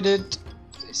enjoyed it.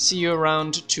 See you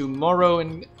around tomorrow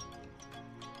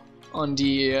on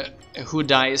the Who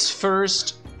Dies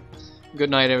First. Good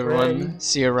night, everyone.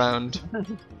 See you around.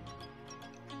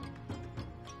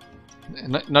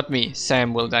 Not me.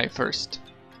 Sam will die first.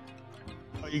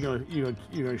 Are you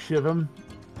gonna shiv him?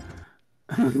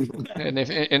 and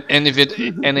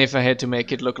if I had to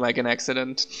make it look like an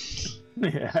accident.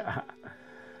 Yeah.